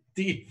thoughts.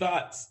 Deep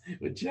thoughts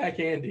with Jack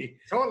Handy.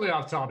 Totally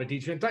off topic,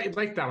 D-Train. Thought you'd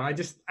like that one. I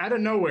just, out of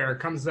nowhere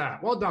comes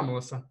that. Well done,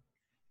 Melissa.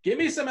 Give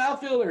me some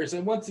outfielders.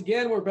 And once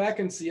again, we're back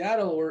in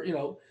Seattle where,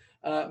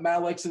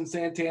 Malix and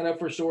Santana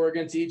for sure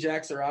against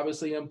Ajax are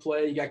obviously in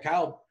play. You got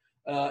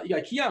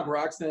Keon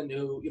Broxton,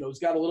 who's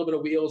got a little bit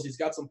of wheels. He's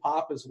got some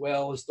pop as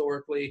well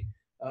historically.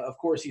 Of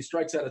course, he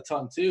strikes out a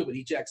ton too, but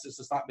Ajax just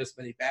does not miss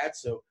many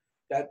bats. So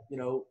that,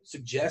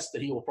 suggests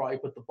that he will probably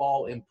put the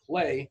ball in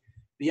play.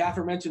 The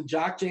aforementioned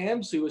Jock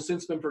Jams, who has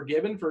since been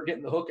forgiven for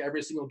getting the hook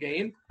every single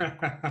game,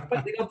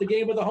 but they got the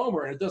game with a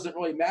homer, and it doesn't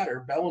really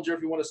matter. Bellinger,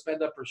 if you want to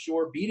spend up for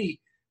sure.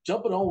 Beatty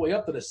jumping all the way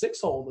up to the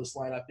 6-hole in this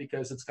lineup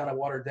because it's kind of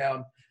watered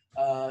down.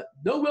 No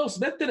Will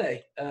Smith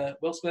today.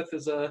 Will Smith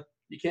is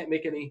you can't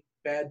make any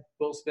bad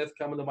Will Smith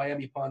coming to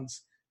Miami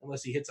puns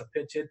unless he hits a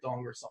pinch hit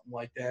dong or something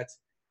like that.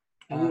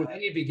 Ooh,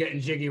 then you'd be getting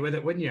jiggy with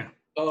it, wouldn't you?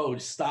 Oh,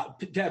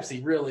 stop. Pepsi,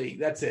 really?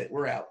 That's it.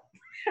 We're out.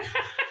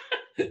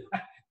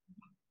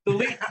 The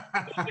lead.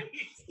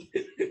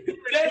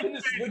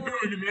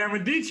 Man,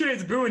 when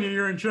D-Train's booing you,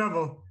 you're in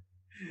trouble.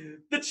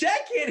 The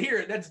chat can't hear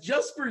it. That's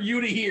just for you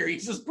to hear.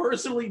 He's just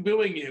personally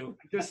booing you.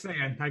 Just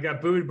saying. I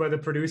got booed by the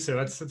producer.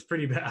 That's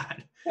pretty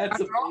bad.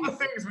 After all the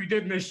things we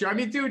did in this show. I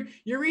mean, dude,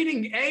 you're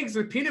eating eggs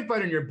with peanut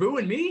butter and you're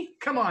booing me?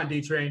 Come on,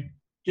 D-Train.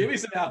 Give me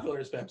some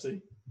outfielders,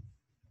 Pepsi.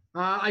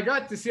 I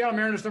got the Seattle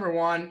Mariners number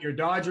 1, your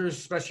Dodgers,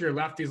 especially your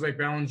lefties like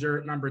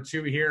Bellinger, number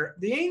 2 here.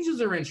 The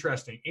Angels are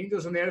interesting.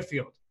 Angels in the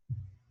outfield.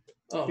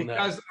 Oh,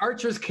 because no.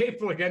 Archer's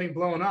capable of getting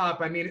blown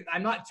up. I mean,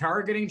 I'm not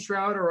targeting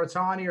Trout or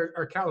Ohtani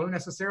or Calhoun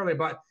necessarily,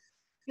 but,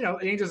 the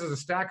Angels as a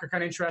stack are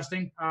kind of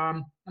interesting.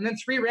 And then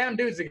 3 Ram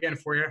dudes again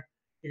for you.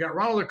 You got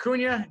Ronald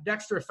Acuna,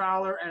 Dexter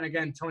Fowler, and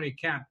again, Tony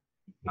Kemp.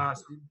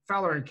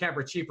 Fowler and Kemp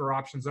are cheaper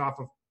options off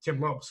of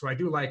Tim Lopes, who I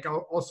do like,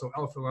 also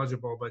outfield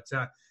eligible. But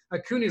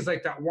Acuna is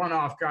like that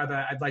one-off guy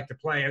that I'd like to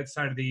play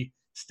outside of the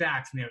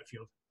stacks in the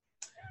outfield.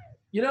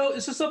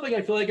 This is something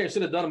I feel like I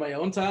should have done in my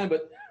own time,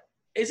 but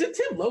is it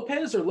Tim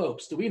Lopez or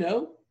Lopes? Do we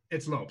know?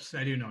 It's Lopes.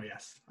 I do know,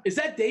 yes. Is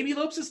that Davey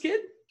Lopes'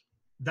 kid?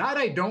 That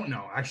I don't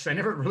know. Actually, I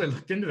never really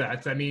looked into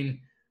that. I mean,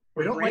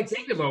 we don't like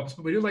Davey Lopes,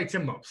 but we do like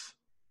Tim Lopes.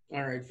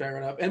 All right, fair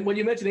enough. And when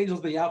you mentioned Angels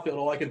in the outfield,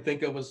 all I could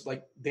think of was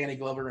like Danny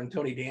Glover and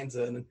Tony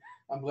Danza, and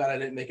I'm glad I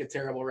didn't make a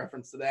terrible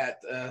reference to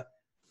that.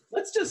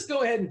 Let's just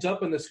go ahead and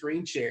jump in the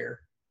screen share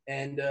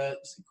and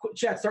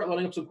chat, start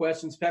loading up some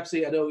questions.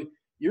 Pepsi, I know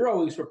you're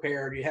always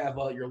prepared. You have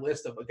your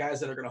list of guys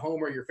that are going to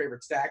homer, your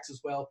favorite stacks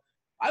as well.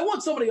 I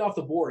want somebody off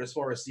the board as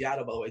far as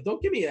Seattle, by the way.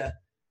 Don't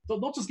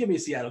just give me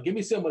Seattle. Give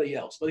me somebody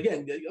else. But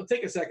again, I'll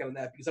take a second on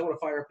that because I want to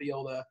fire up the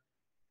old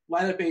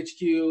lineup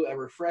HQ. I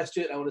refreshed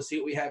it. I want to see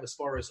what we have as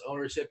far as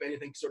ownership,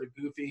 anything sort of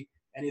goofy,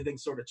 anything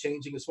sort of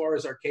changing. As far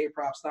as our K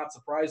props, not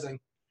surprising.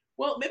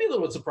 Well, maybe a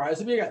little bit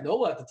surprising. We got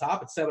Nola at the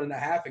top at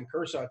 7.5 and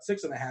Kershaw at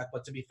 6.5.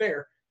 But to be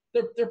fair,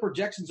 their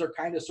projections are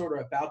kind of sort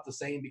of about the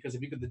same because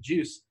if you look at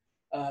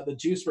the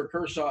juice for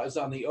Kershaw is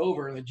on the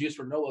over and the juice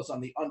for Nola is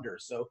on the under.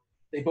 So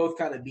they both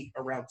kind of meet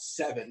around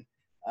 7.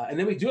 And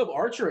then we do have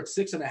Archer at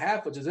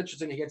 6.5, which is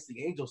interesting against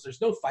the Angels.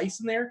 There's no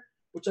Feist in there,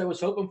 which I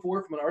was hoping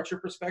for from an Archer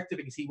perspective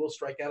because he will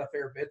strike out a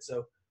fair bit.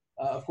 So,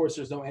 of course,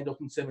 there's no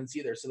Andrelton Simmons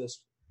either. So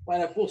this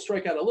lineup will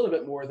strike out a little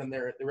bit more than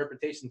their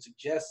reputation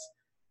suggests.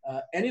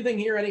 Anything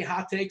here, any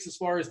hot takes as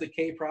far as the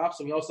K props?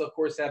 And we also, of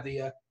course, have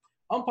the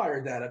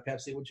umpire data,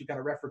 Pepsi, which you kind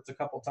of referenced a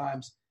couple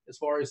times as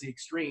far as the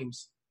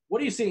extremes.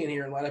 What are you seeing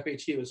here in lineup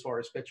HQ as far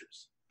as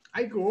pitchers?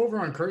 I go over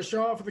on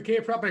Kershaw for the K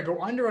prop. I go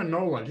under on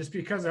Nola just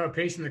because of how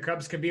patient the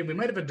Cubs can be. And we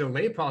might have a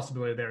delay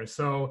possibility there.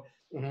 So,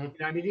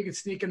 I mean, you can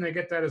sneak in there and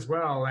get that as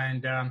well.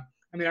 And, I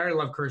already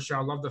love Kershaw.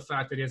 I love the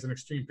fact that he has an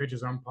extreme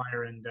pitches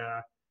umpire. And,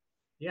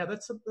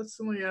 that's the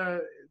only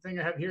thing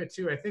I have here,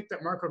 too. I think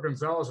that Marco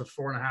Gonzalez at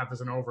 4.5 is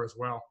an over as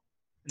well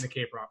in the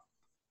K prop.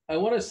 I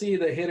want to see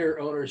the hitter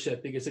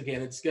ownership because,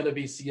 again, it's going to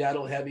be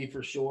Seattle heavy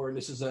for sure. And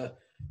this is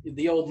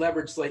the old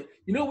leverage slate.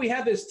 We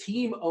have this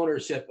team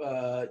ownership,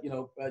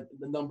 the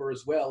number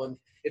as well. And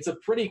it's a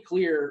pretty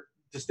clear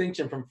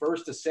distinction from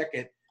first to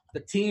second. The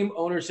team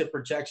ownership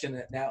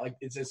projection now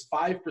is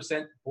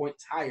 5%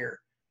 points higher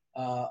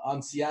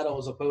on Seattle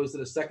as opposed to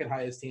the second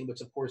highest team,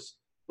 which, of course,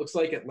 looks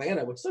like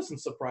Atlanta, which doesn't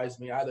surprise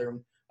me either.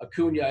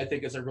 Acuna, I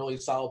think, is a really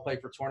solid play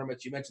for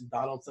tournaments. You mentioned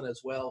Donaldson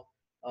as well.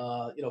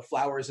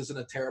 Flowers isn't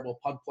a terrible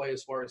punt play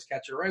as far as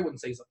catcher. I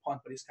wouldn't say he's a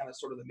punt, but he's kind of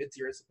sort of the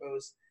mid-tier, I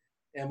suppose.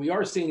 And we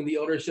are seeing the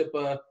ownership,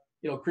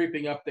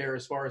 creeping up there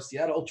as far as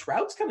Seattle. Oh,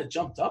 Trout's kind of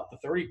jumped up to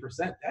 30%.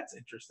 That's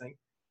interesting.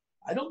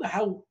 I don't know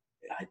how.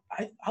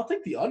 I'll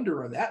take the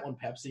under on that one,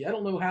 Pepsi. I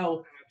don't know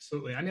how.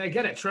 Absolutely. I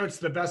get it. Trout's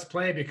the best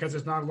play because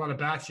there's not a lot of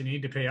bats you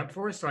need to pay up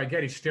for. So I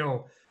get he's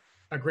still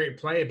a great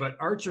play, but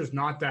Archer's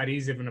not that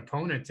easy of an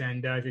opponent.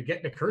 And if you're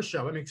getting to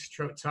Kershaw, that makes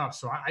Trout tough.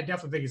 So I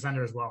definitely think he's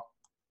under as well.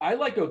 I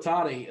like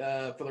Ohtani,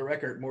 for the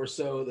record, more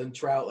so than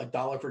Trout, like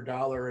dollar for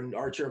dollar. And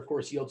Archer, of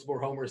course, yields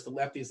more homers to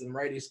lefties than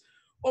righties.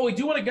 Oh, we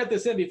do want to get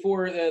this in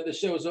before the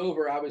show's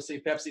over, obviously,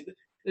 Pepsi.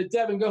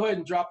 Devin, go ahead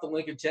and drop the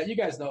link in chat. You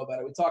guys know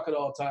about it. We talk it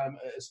all the time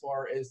as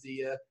far as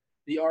the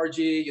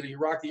RG. You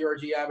rock the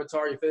RG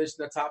avatar. You finish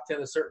in the top 10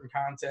 of certain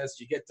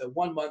contests. You get to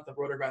 1 month of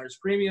RotoGrinders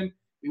Premium.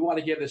 We want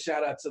to give the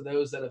shout-out to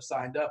those that have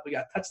signed up. We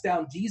got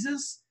Touchdown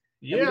Jesus.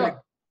 Yeah.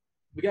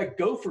 We got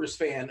Gophers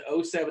fan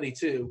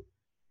 072.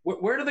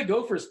 Where do the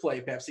Gophers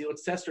play, Pepsi?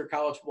 Let's test your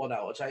college football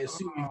knowledge. I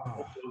assume you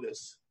know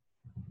this.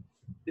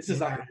 This is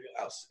not your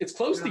wheelhouse. It's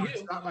close to you.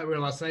 It's not my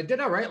wheelhouse. I did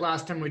all right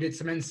last time we did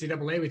some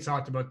NCAA. We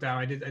talked about that.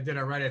 I did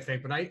all right, I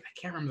think, but I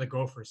can't remember the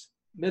Gophers.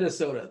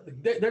 Minnesota.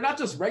 They're not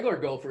just regular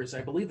Gophers.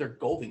 I believe they're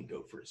Golden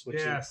Gophers.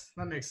 Yes,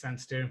 that makes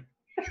sense too.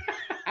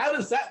 How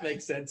does that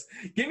make sense?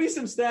 Give me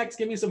some stacks.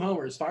 Give me some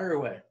homers. Fire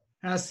away.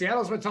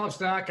 Seattle's my top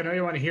stack. I know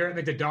you want to hear it. I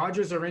think the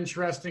Dodgers are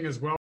interesting as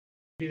well.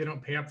 Maybe they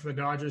don't pay up for the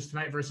Dodgers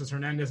tonight versus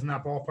Hernandez in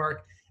that ballpark.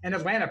 And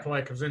Atlanta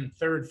probably comes in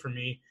third for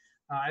me.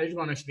 I just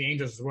want to mention the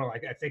Angels as well.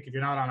 I think if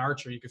you're not on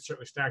Archer, you could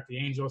certainly stack the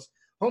Angels.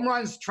 Home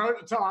runs, Trout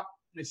at the top.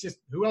 It's just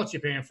who else you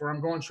paying for? I'm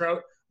going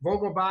Trout.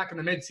 Vogelbach in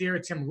the mid-tier.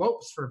 Tim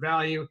Lopes for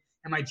value.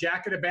 And my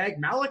jack of the bag,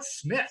 Malik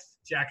Smith.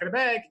 Jack of the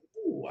bag.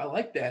 Ooh, I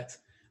like that.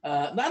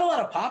 Not a lot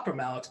of pop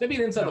from Alex. Maybe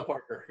an inside the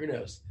Parker. Who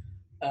knows?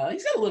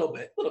 He's got a little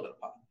bit of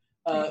pop.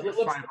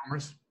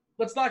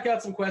 Let's knock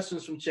out some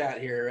questions from chat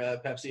here,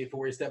 Pepsi,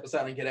 before we step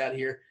aside and get out of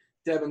here.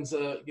 Devin's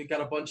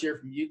got a bunch here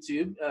from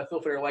YouTube.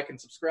 Feel free to like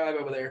and subscribe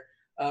over there.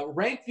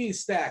 Rank these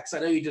stacks. I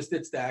know you just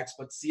did stacks,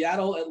 but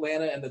Seattle,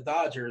 Atlanta, and the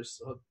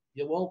Dodgers.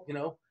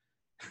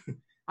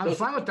 I'm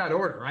fine with that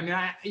order.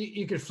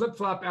 You could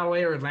flip-flop LA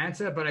or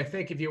Atlanta, but I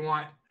think if you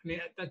want,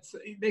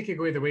 they could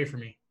go either way for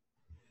me.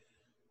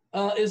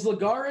 Is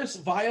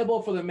Lagares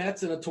viable for the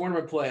Mets in a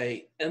tournament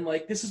play? And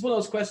this is one of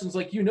those questions.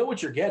 What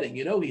you're getting.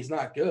 He's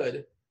not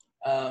good.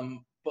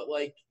 But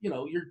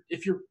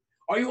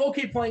are you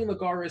okay playing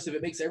Lagares if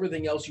it makes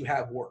everything else you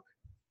have work?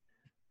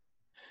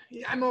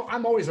 Yeah,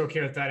 I'm always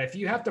okay with that. If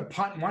you have to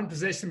punt one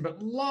position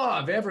but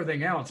love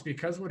everything else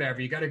because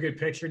whatever, you got a good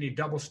pitcher and you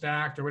double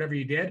stacked or whatever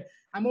you did,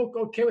 I'm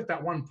okay with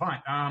that one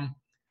punt.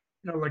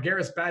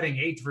 Lagares batting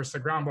 8th versus a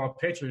ground ball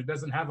pitcher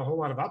doesn't have a whole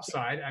lot of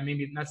upside.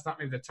 That's not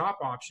maybe the top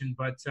option,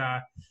 but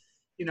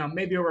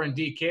maybe over in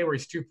DK where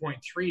he's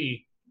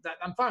 2.3,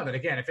 I'm fine with it.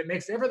 Again, if it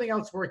makes everything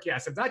else work,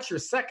 yes. If that's your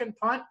second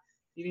punt,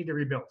 you need to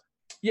rebuild.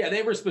 Yeah,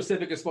 they were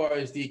specific as far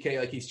as DK.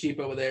 Like, he's cheap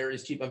over there.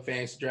 He's cheap on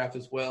FantasyDraft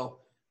as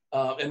well.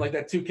 And like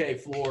that 2K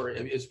floor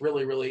is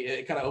really, really,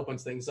 it kind of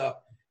opens things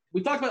up.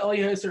 We talked about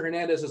Eliezer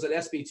Hernandez as an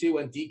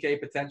SB2 and DK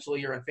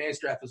potentially, or on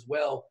FantasyDraft as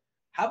well.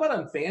 How about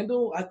on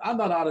FanDuel? I'm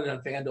not on it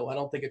on FanDuel. I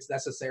don't think it's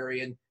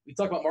necessary. And we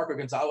talk about Marco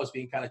Gonzalez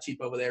being kind of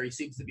cheap over there. He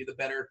seems to be the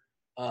better,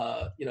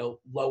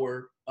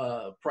 lower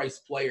price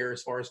player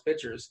as far as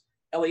pitchers.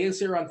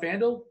 Eliezer on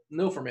FanDuel?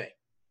 No for me.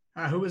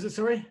 Who is it,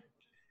 sorry?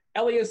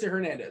 Eliezer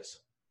Hernandez.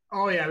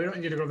 Oh, yeah, we don't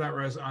need to go that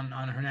route on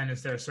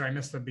Hernandez there. Sorry, I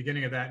missed the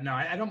beginning of that. No,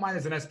 I don't mind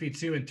as an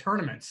SB2 in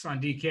tournaments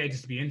on DK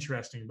just to be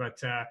interesting.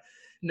 But,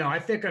 no, I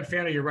think on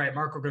FanDuel, you're right.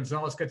 Marco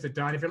Gonzalez gets it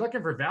done. If you're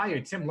looking for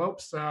value, Tim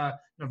Lopes,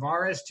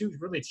 Navarez, too,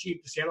 really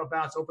cheap. The Seattle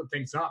bats open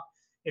things up.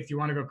 If you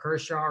want to go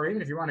Kershaw, or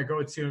even if you want to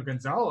go to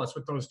Gonzalez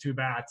with those two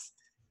bats,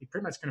 you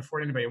pretty much can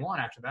afford anybody you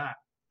want after that.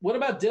 What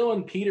about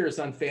Dylan Peters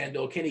on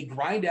FanDuel? Can he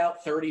grind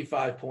out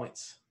 35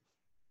 points?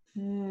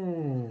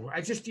 Ooh,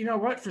 you know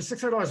what? For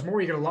 $600 more,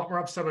 you get a lot more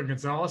upside with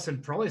Gonzalez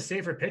and probably a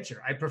safer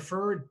pitcher. I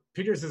preferred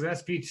Peters as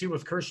SP2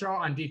 with Kershaw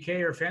on DK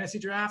or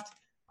FantasyDraft.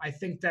 I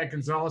think that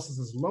Gonzalez is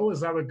as low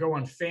as I would go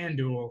on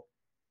FanDuel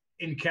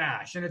in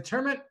cash. In a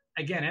tournament,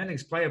 again,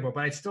 anything's playable,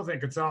 but I still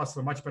think Gonzalez is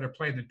a much better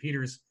play than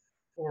Peters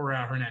or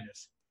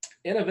Hernandez.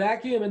 In a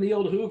vacuum in the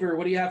old Hoover,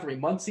 what do you have for me,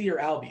 Muncy or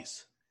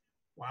Albies?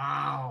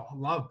 Wow,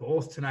 love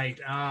both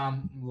tonight.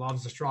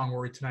 Love's a strong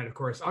word tonight, of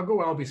course. I'll go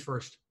Albies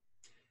first.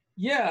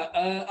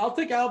 Yeah, I'll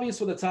take Albies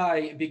for the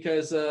tie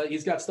because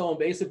he's got stolen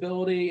base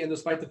ability, and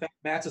despite the fact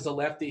Matt's is a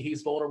lefty,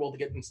 he's vulnerable to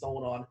getting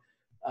stolen on.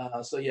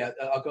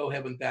 I'll go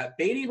ahead with that.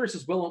 Beatty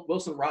versus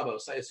Wilson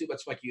Ramos. I assume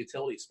that's like a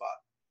utility spot.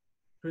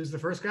 Who's the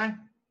first guy?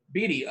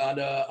 Beatty on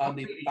the.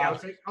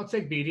 I'll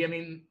take Beatty. I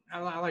mean, I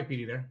like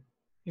Beatty there.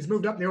 He's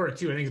moved up in the order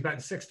too. I think he's batting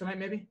 6th tonight,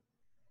 maybe.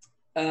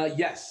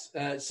 Yes.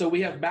 So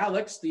we have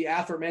Malix, the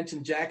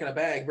aforementioned Jack in a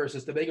Bag,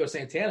 versus Domingo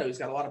Santana, who's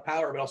got a lot of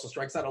power but also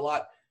strikes out a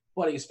lot.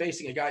 But he's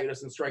facing a guy who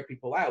doesn't strike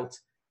people out.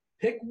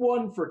 Pick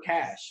one for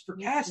cash. For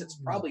cash, it's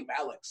probably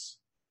Malix.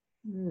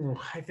 Ooh,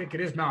 I think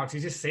it is Malix.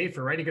 He's just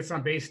safer, right? He gets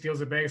on base,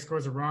 steals a bag,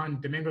 scores a run.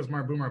 Domingo's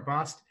more boom or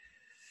bust.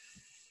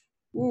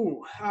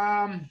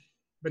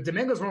 But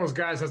Domingo's one of those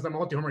guys has the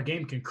multi-homer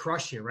game, can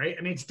crush you, right?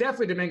 I mean, it's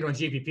definitely Domingo in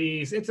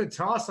GPPs. It's a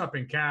toss-up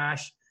in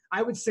cash.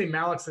 I would say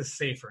Malix is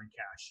safer in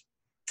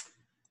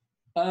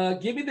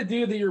cash. Give me the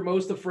dude that you're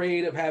most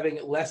afraid of having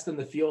less than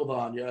the field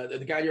on.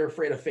 The guy you're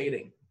afraid of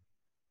fading.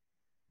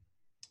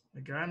 The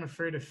guy I'm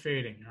afraid of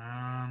fading.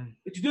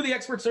 Did you do the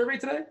expert survey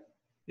today?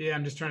 Yeah,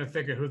 I'm just trying to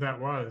think of who that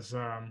was.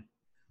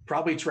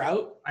 Probably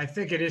Trout. I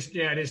think it is.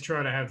 Yeah, it is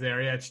Trout I have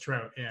there. Yeah, it's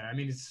Trout. Yeah, I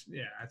mean,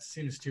 it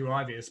seems too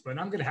obvious, but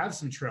I'm going to have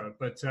some Trout.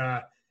 But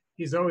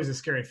he's always a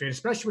scary fade,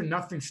 especially when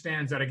nothing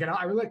stands out. Again,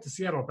 I really like the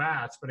Seattle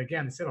bats, but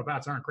again, the Seattle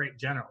bats aren't great in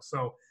general.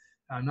 So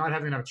not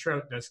having enough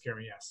Trout does scare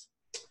me, yes.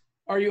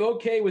 Are you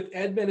okay with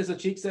Edman as a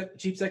cheap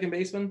second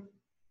baseman?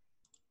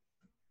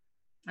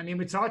 I mean,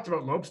 we talked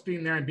about Lopes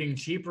being there and being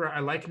cheaper.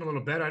 I like him a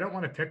little better. I don't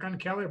want to pick on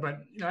Keller,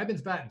 but,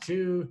 Edman's batting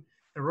 2.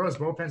 The Rose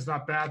bullpen's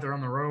not bad. They're on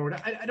the road.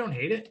 I don't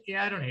hate it.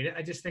 Yeah, I don't hate it.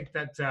 I just think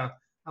that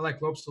I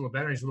like Lopes a little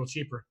better. He's a little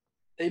cheaper.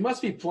 They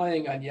must be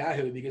playing on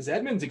Yahoo because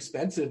Edman's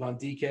expensive on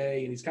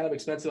DK and he's kind of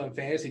expensive on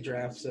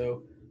FantasyDraft.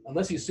 So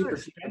unless he's super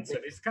expensive,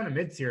 he's kind of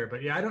mid-tier.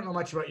 But, yeah, I don't know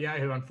much about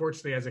Yahoo.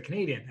 Unfortunately, as a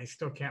Canadian, I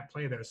still can't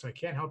play there, so I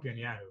can't help you on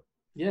Yahoo.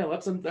 Yeah,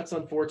 that's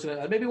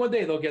unfortunate. Maybe one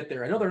day they'll get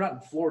there. I know they're not in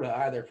Florida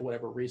either for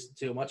whatever reason,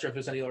 too. I'm not sure if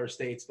there's any other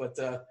states. But,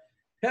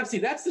 Pepsi,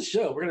 that's the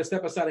show. We're going to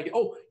step aside and get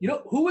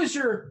 – who is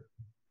your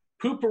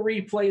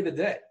poopery play of the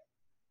day?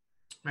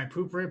 My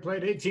poopery play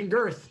of the day? Team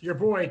Girth, your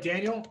boy,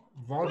 Daniel.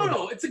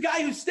 No, it's a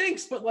guy who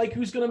stinks, but,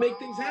 who's going to make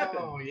things happen.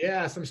 Oh,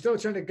 yes. I'm still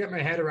trying to get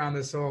my head around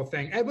this whole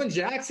thing. Edwin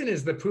Jackson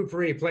is the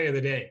poopery play of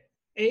the day.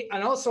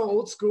 And also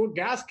old school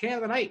gas can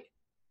of the night.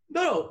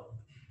 No.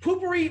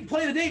 Poopery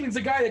play of the day means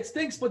a guy that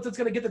stinks, but that's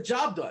going to get the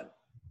job done.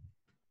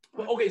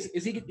 Well, okay,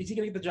 is he going to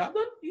get the job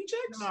done?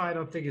 No, I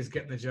don't think he's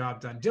getting the job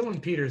done. Dylan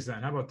Peters,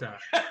 then. How about that?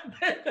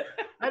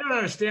 I don't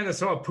understand this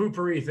whole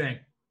poopery thing.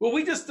 Well,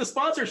 the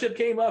sponsorship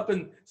came up,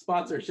 and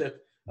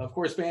sponsorship, of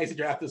course,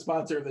 FantasyDraft is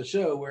sponsor of the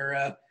show,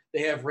 where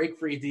they have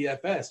rake-free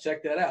DFS.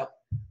 Check that out.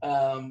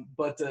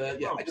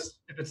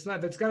 If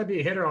it's got to be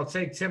a hitter, I'll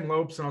take Tim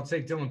Lopes, and I'll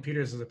take Dylan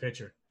Peters as a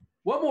pitcher.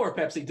 One more,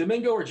 Pepsi.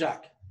 Domingo or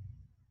Jock?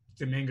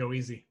 Domingo,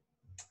 easy.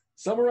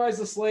 Summarize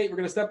the slate. We're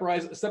going to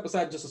step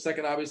aside in just a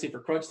second, obviously,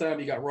 for crunch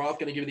time. You got Roth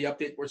going to give you the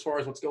update as far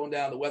as what's going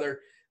down, the weather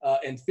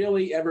in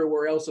Philly,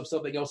 everywhere else. If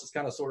something else is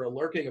kind of sort of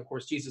lurking, of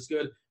course, Jesus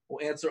Good will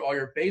answer all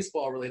your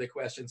baseball-related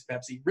questions,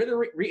 Pepsi.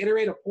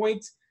 Reiterate a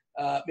point.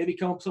 Maybe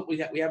come up with something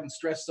we haven't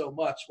stressed so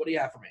much. What do you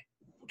have for me?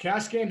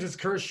 Cash games is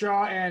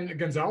Kershaw and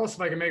Gonzalez,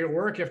 if I can make it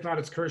work. If not,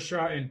 it's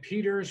Kershaw and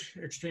Peters.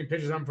 Extreme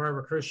pitches umpire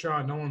over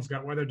Kershaw. Nolan's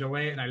got weather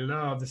delay, and I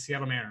love the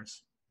Seattle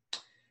Mariners.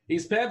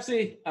 He's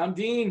Pepsi. I'm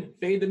Dean.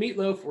 Fade the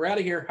meatloaf. We're out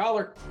of here.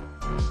 Holler.